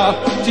vita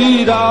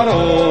ti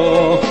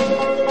darò.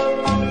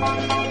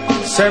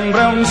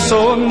 Sembra un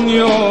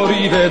sogno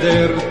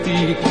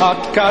rivederti,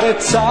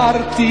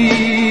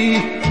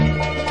 accarezzarti.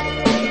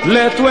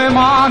 Le tue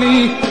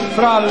mani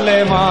fra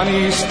le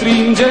mani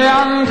stringe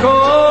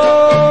ancora.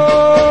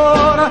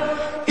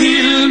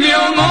 Il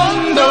mio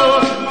mondo,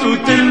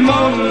 tutto il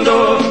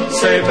mondo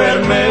sei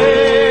per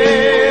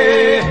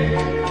me.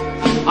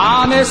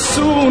 A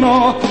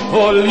nessuno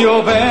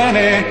voglio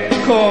bene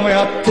come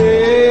a te.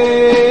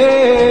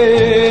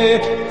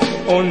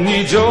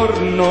 Ogni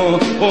giorno,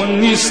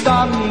 ogni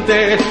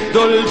istante,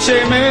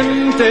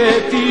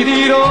 dolcemente ti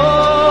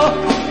dirò,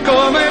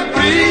 come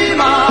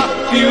prima,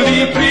 più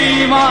di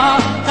prima,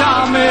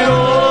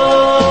 t'amerò.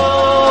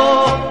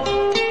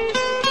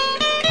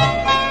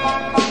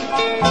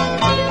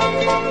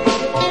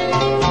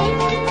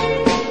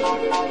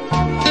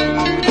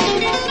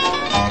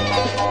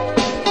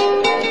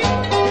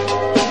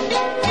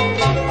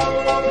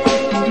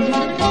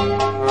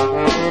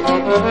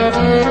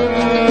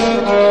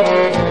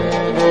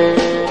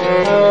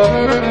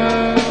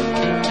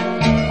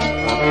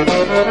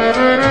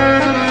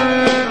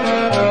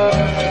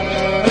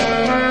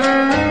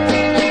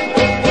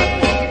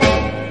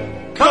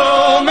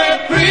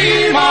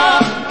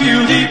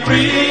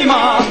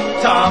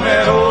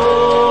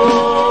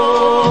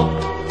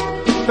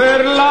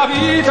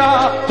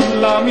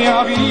 La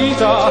mia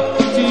vita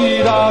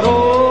ti darò,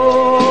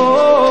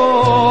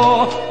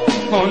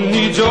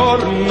 ogni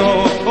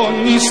giorno,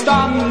 ogni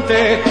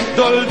istante,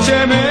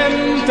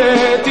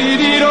 dolcemente ti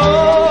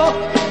dirò,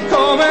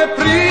 come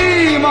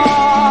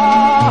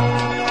prima,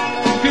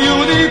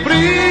 più di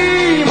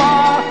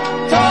prima,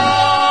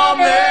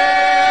 t'amerò.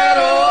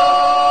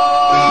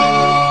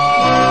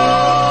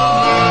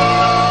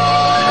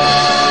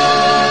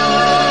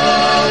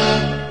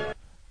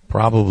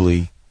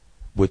 Probably,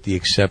 with the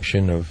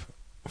exception of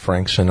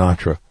Frank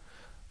Sinatra,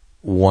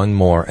 one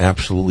more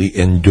absolutely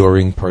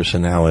enduring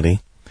personality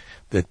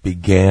that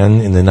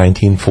began in the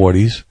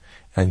 1940s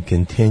and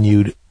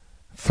continued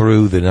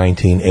through the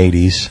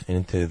 1980s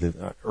into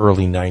the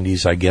early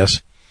 90s, I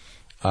guess,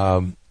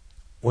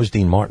 was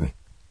Dean Martin.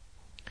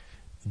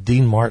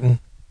 Dean Martin,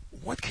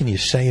 what can you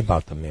say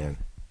about the man?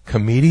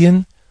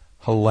 Comedian,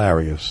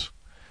 hilarious.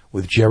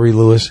 With Jerry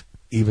Lewis,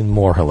 even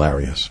more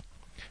hilarious.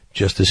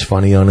 Just as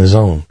funny on his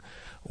own.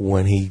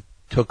 When he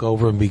took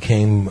over and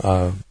became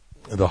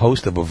the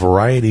host of a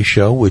variety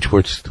show, which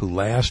was to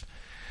last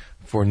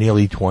for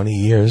nearly 20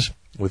 years,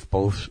 with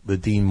both the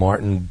Dean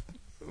Martin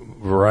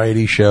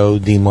variety show,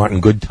 Dean Martin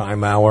Good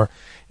Time Hour,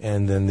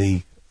 and then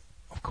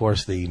of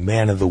course, the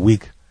Man of the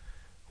Week,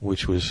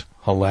 which was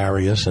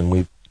hilarious, and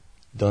we've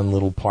done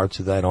little parts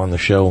of that on the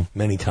show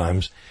many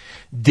times.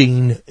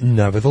 Dean,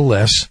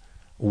 nevertheless,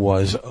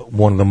 was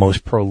one of the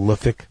most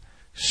prolific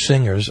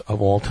singers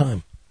of all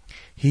time.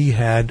 He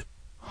had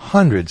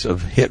hundreds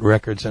of hit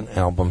records and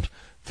albums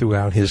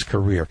throughout his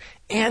career.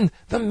 And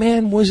the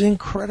man was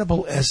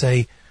incredible as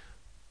an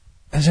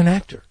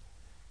actor.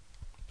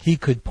 He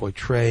could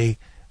portray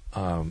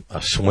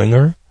a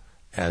swinger,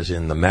 as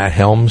in the Matt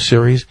Helms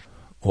series,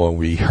 or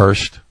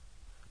rehearsed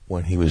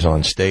when he was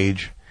on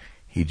stage.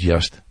 He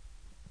just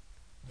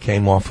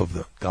came off of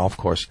the golf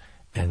course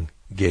and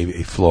gave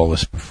a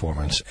flawless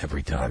performance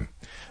every time.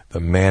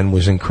 The man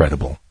was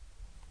incredible.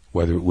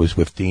 Whether it was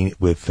with Dean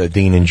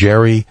and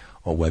Jerry,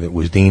 or whether it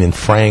was Dean and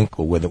Frank,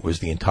 or whether it was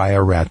the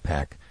entire Rat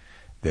Pack,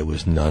 there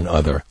was none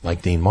other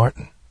like Dean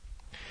Martin.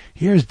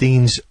 Here's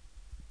Dean's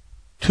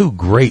two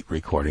great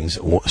recordings,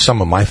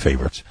 some of my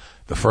favorites.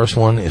 The first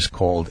one is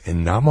called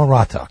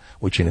Innamorata,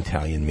 which in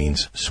Italian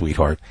means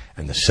sweetheart,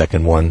 and the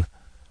second one,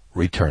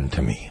 Return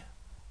to Me.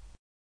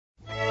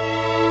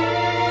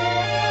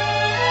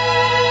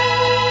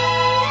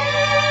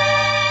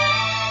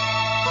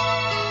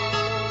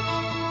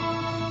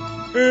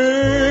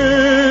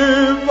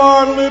 If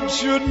our lips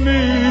should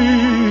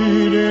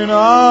meet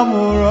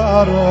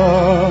innamorata,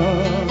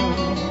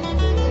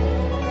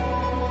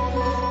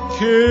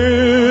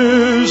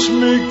 kiss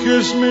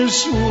me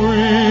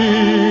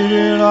sweet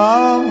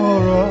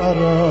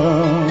innamorata,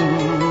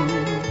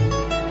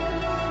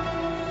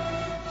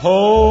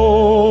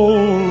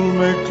 hold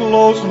me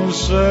close and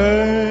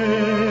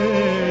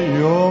say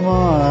you're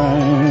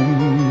mine.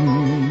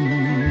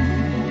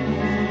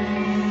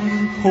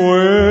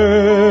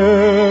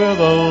 Where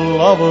the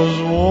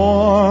lovers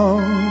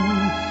warm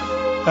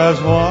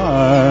as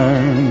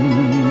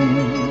wine,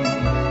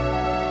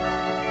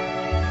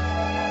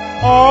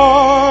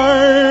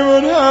 I'm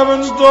at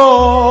heaven's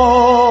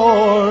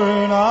door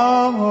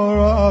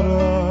innamorata.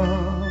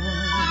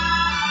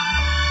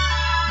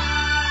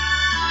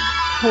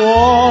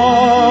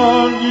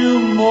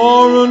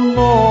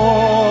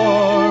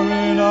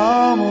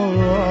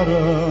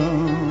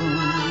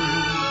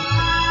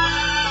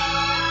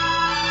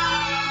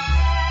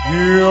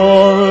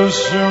 You're a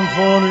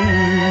symphony,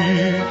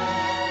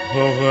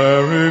 a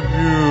very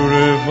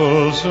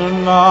beautiful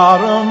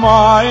sonata.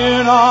 My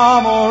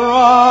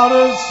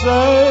inamorata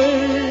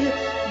say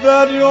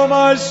that you're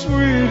my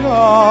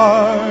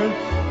sweetheart,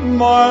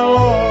 my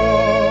love.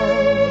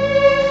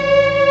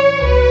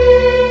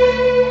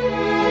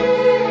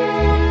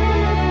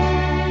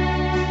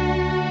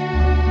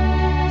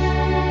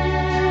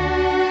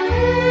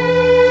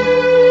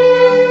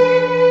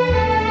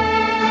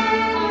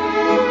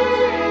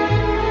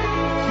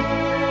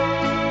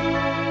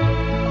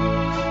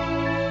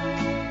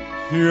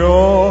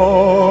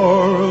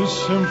 Your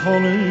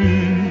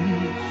symphony,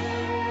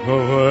 a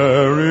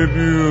very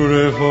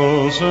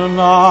beautiful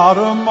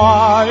sonata.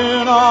 My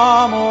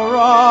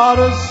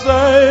inamorata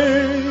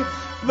say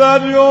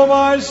that you're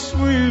my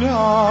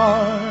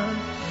sweetheart,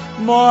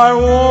 my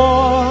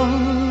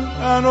one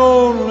and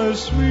only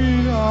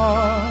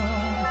sweetheart.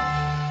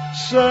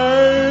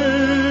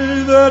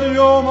 Say that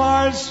you're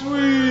my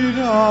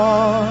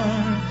sweetheart,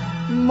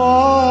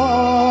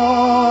 my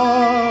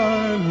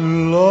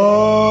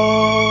love.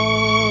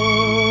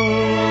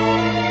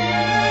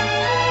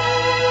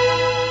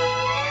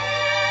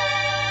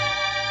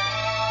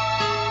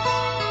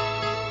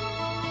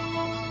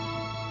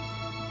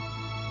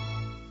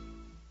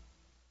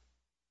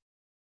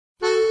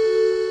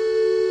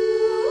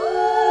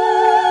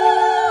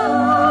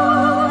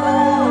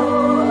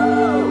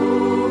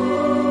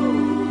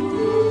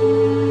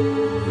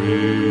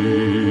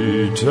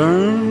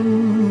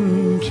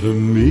 Return to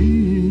me,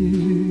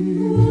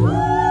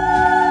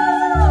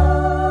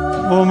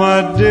 oh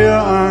my dear,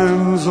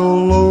 I'm so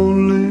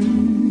lonely.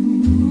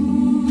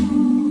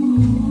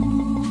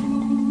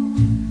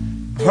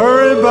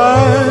 Hurry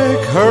back,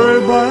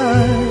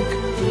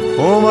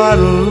 oh my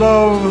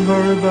love,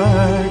 hurry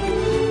back,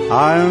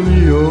 I am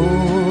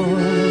yours.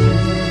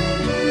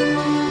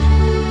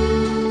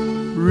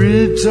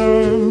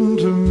 Return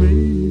to me,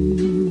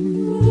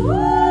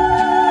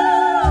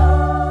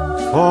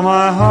 for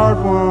my heart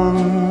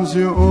wants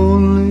you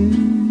only.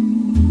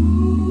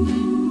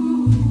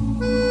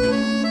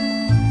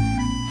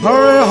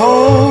 Hurry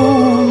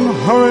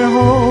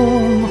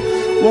home,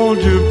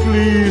 won't you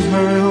please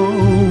hurry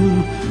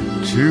home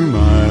to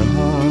my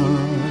heart.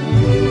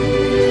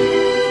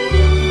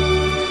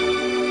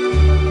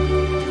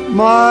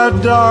 My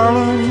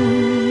darling,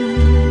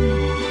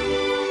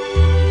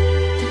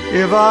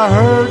 if I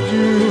hurt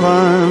you,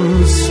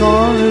 I'm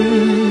sorry.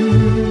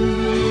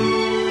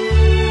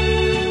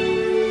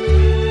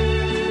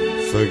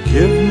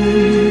 Forgive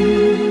me,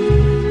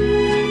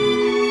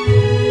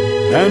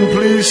 and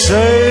please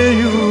say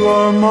you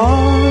are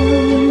mine.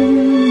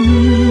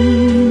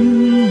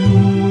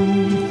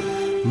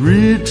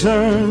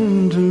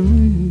 Return to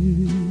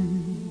me,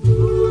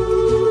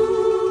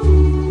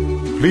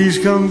 please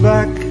come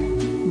back,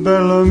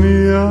 Bella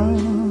Mia.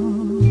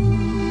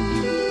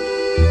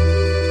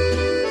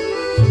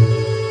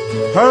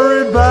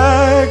 Hurry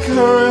back,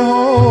 hurry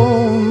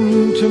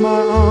home to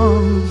my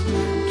arms,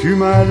 to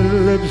my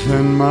lips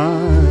and my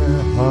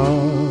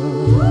heart.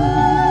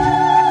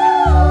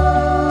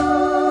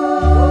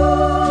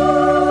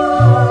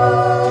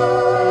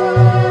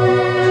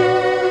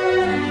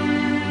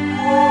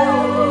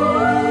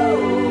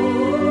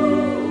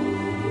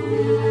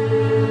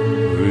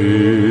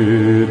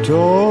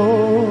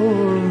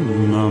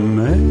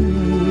 Ritorname,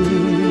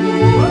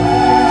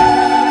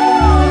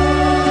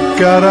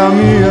 cara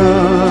mia,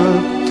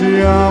 ti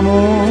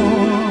amo.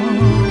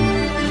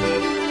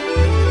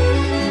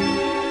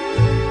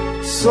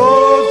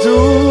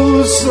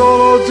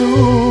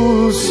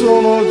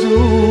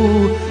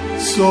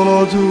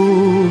 Solo tu,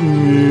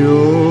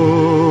 mio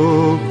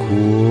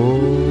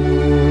cuore.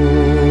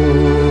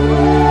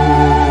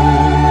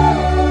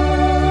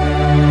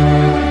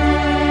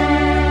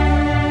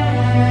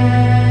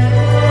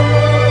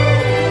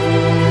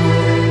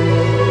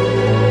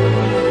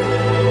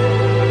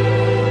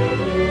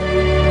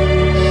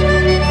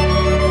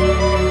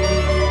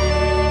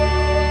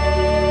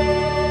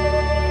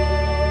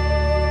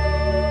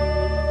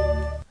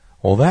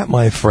 Well, that,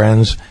 my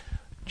friends,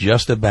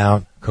 just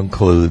about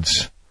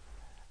concludes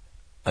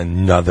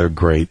another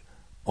great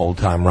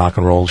old-time rock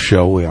and roll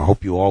show. I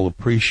hope you all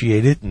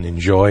appreciate it and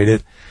enjoyed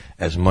it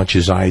as much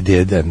as I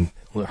did. And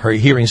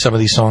hearing some of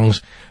these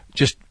songs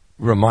just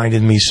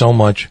reminded me so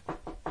much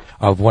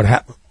of what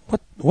happened.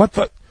 What?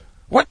 I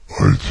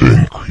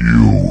think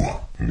you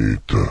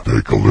need to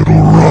take a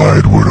little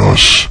ride with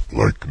us,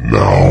 like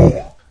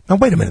now. Now,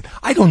 wait a minute.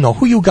 I don't know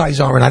who you guys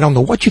are, and I don't know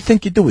what you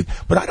think you're doing,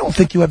 but I don't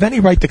think you have any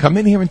right to come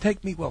in here and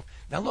take me. Well,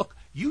 now look,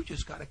 you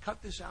just got to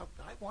cut this out.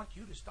 I want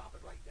you to stop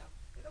it right now.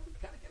 You know, we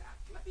got to get out.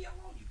 Let me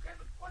alone. You can't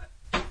afford it.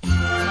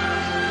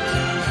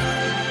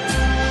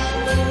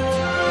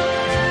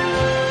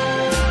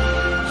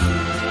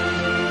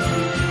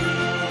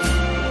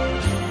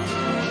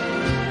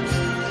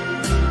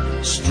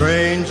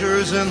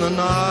 Strangers in the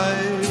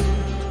night,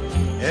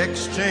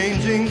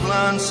 exchanging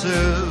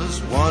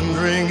glances,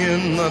 wandering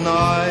in the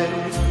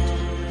night.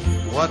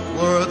 What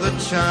were the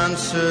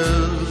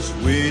chances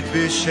we'd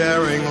be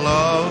sharing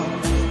love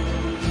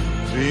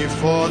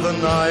before the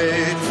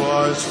night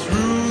was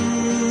through.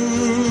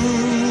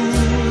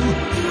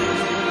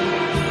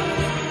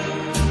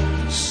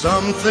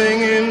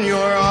 Something in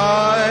your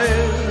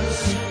eyes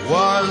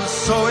was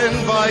so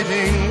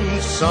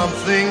inviting,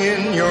 something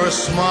in your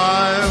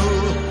smile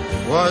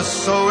was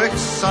so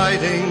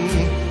exciting,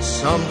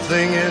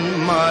 something in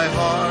my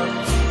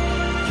heart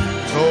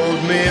told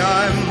me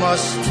I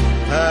must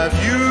have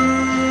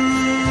you.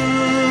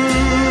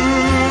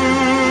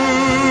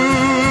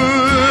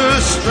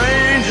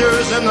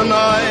 Strangers in the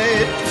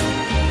night,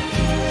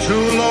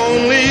 two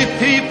lonely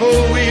people,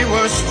 we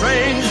were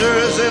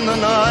strangers in the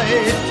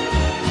night,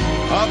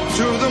 up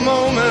to the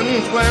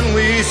moment when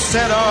we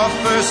said our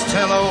first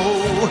hello.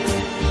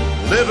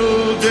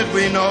 Little did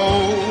we know,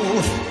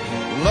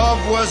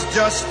 love was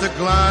just a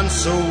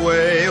glance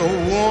away, a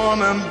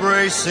warm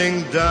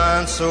embracing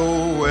dance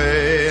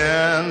away.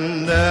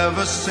 And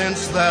ever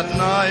since that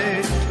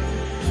night,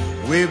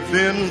 we've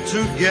been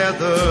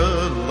together,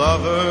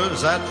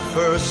 lovers at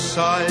first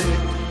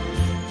sight,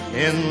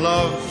 in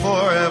love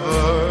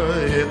forever.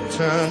 It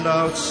turned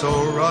out so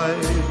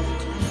right,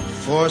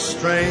 for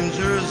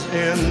strangers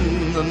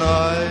in the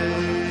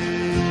night.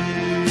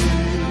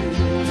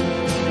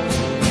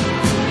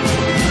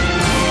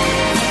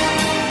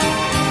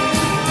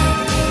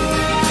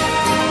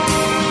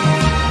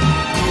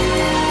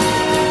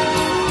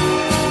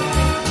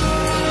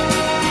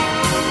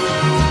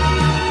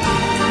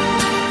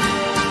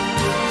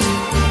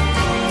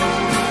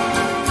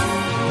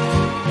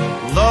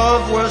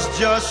 Love was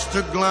just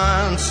a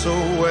glance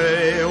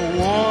away, a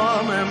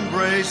warm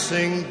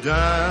embracing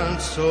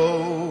dance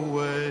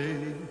away.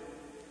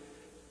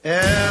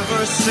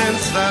 Ever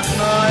since that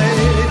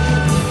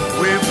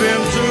night, we've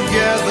been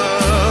together,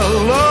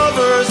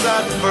 lovers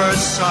at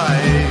first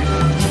sight,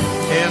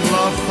 in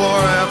love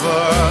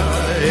forever.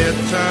 It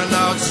turned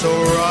out so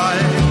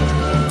right,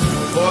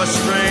 for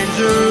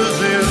strangers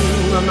in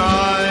the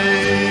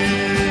night.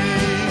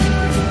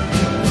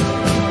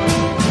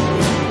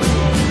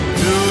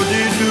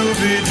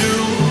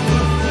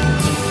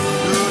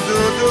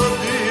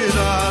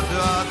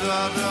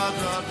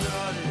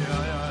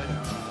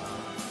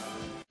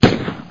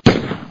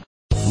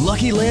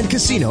 Lucky Land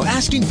Casino,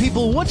 asking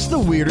people, what's the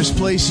weirdest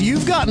place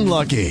you've gotten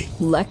lucky?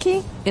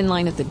 Lucky? In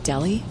line at the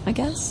deli, I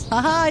guess?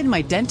 Aha, in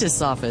my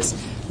dentist's office.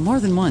 More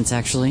than once,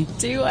 actually.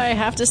 Do I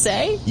have to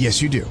say?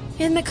 Yes, you do.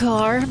 In the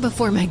car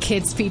before my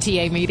kids'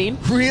 PTA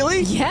meeting.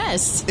 Really?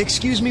 Yes.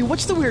 Excuse me,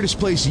 what's the weirdest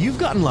place you've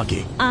gotten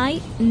lucky?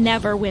 I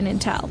never win and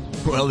tell.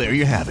 Well, there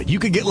you have it. You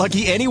can get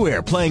lucky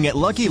anywhere, playing at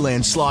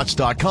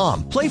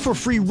LuckyLandSlots.com. Play for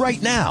free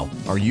right now.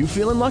 Are you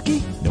feeling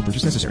lucky? No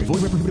purchase necessary.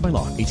 Void where prohibited by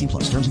law. 18+.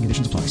 Terms and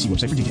conditions apply. See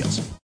website for details.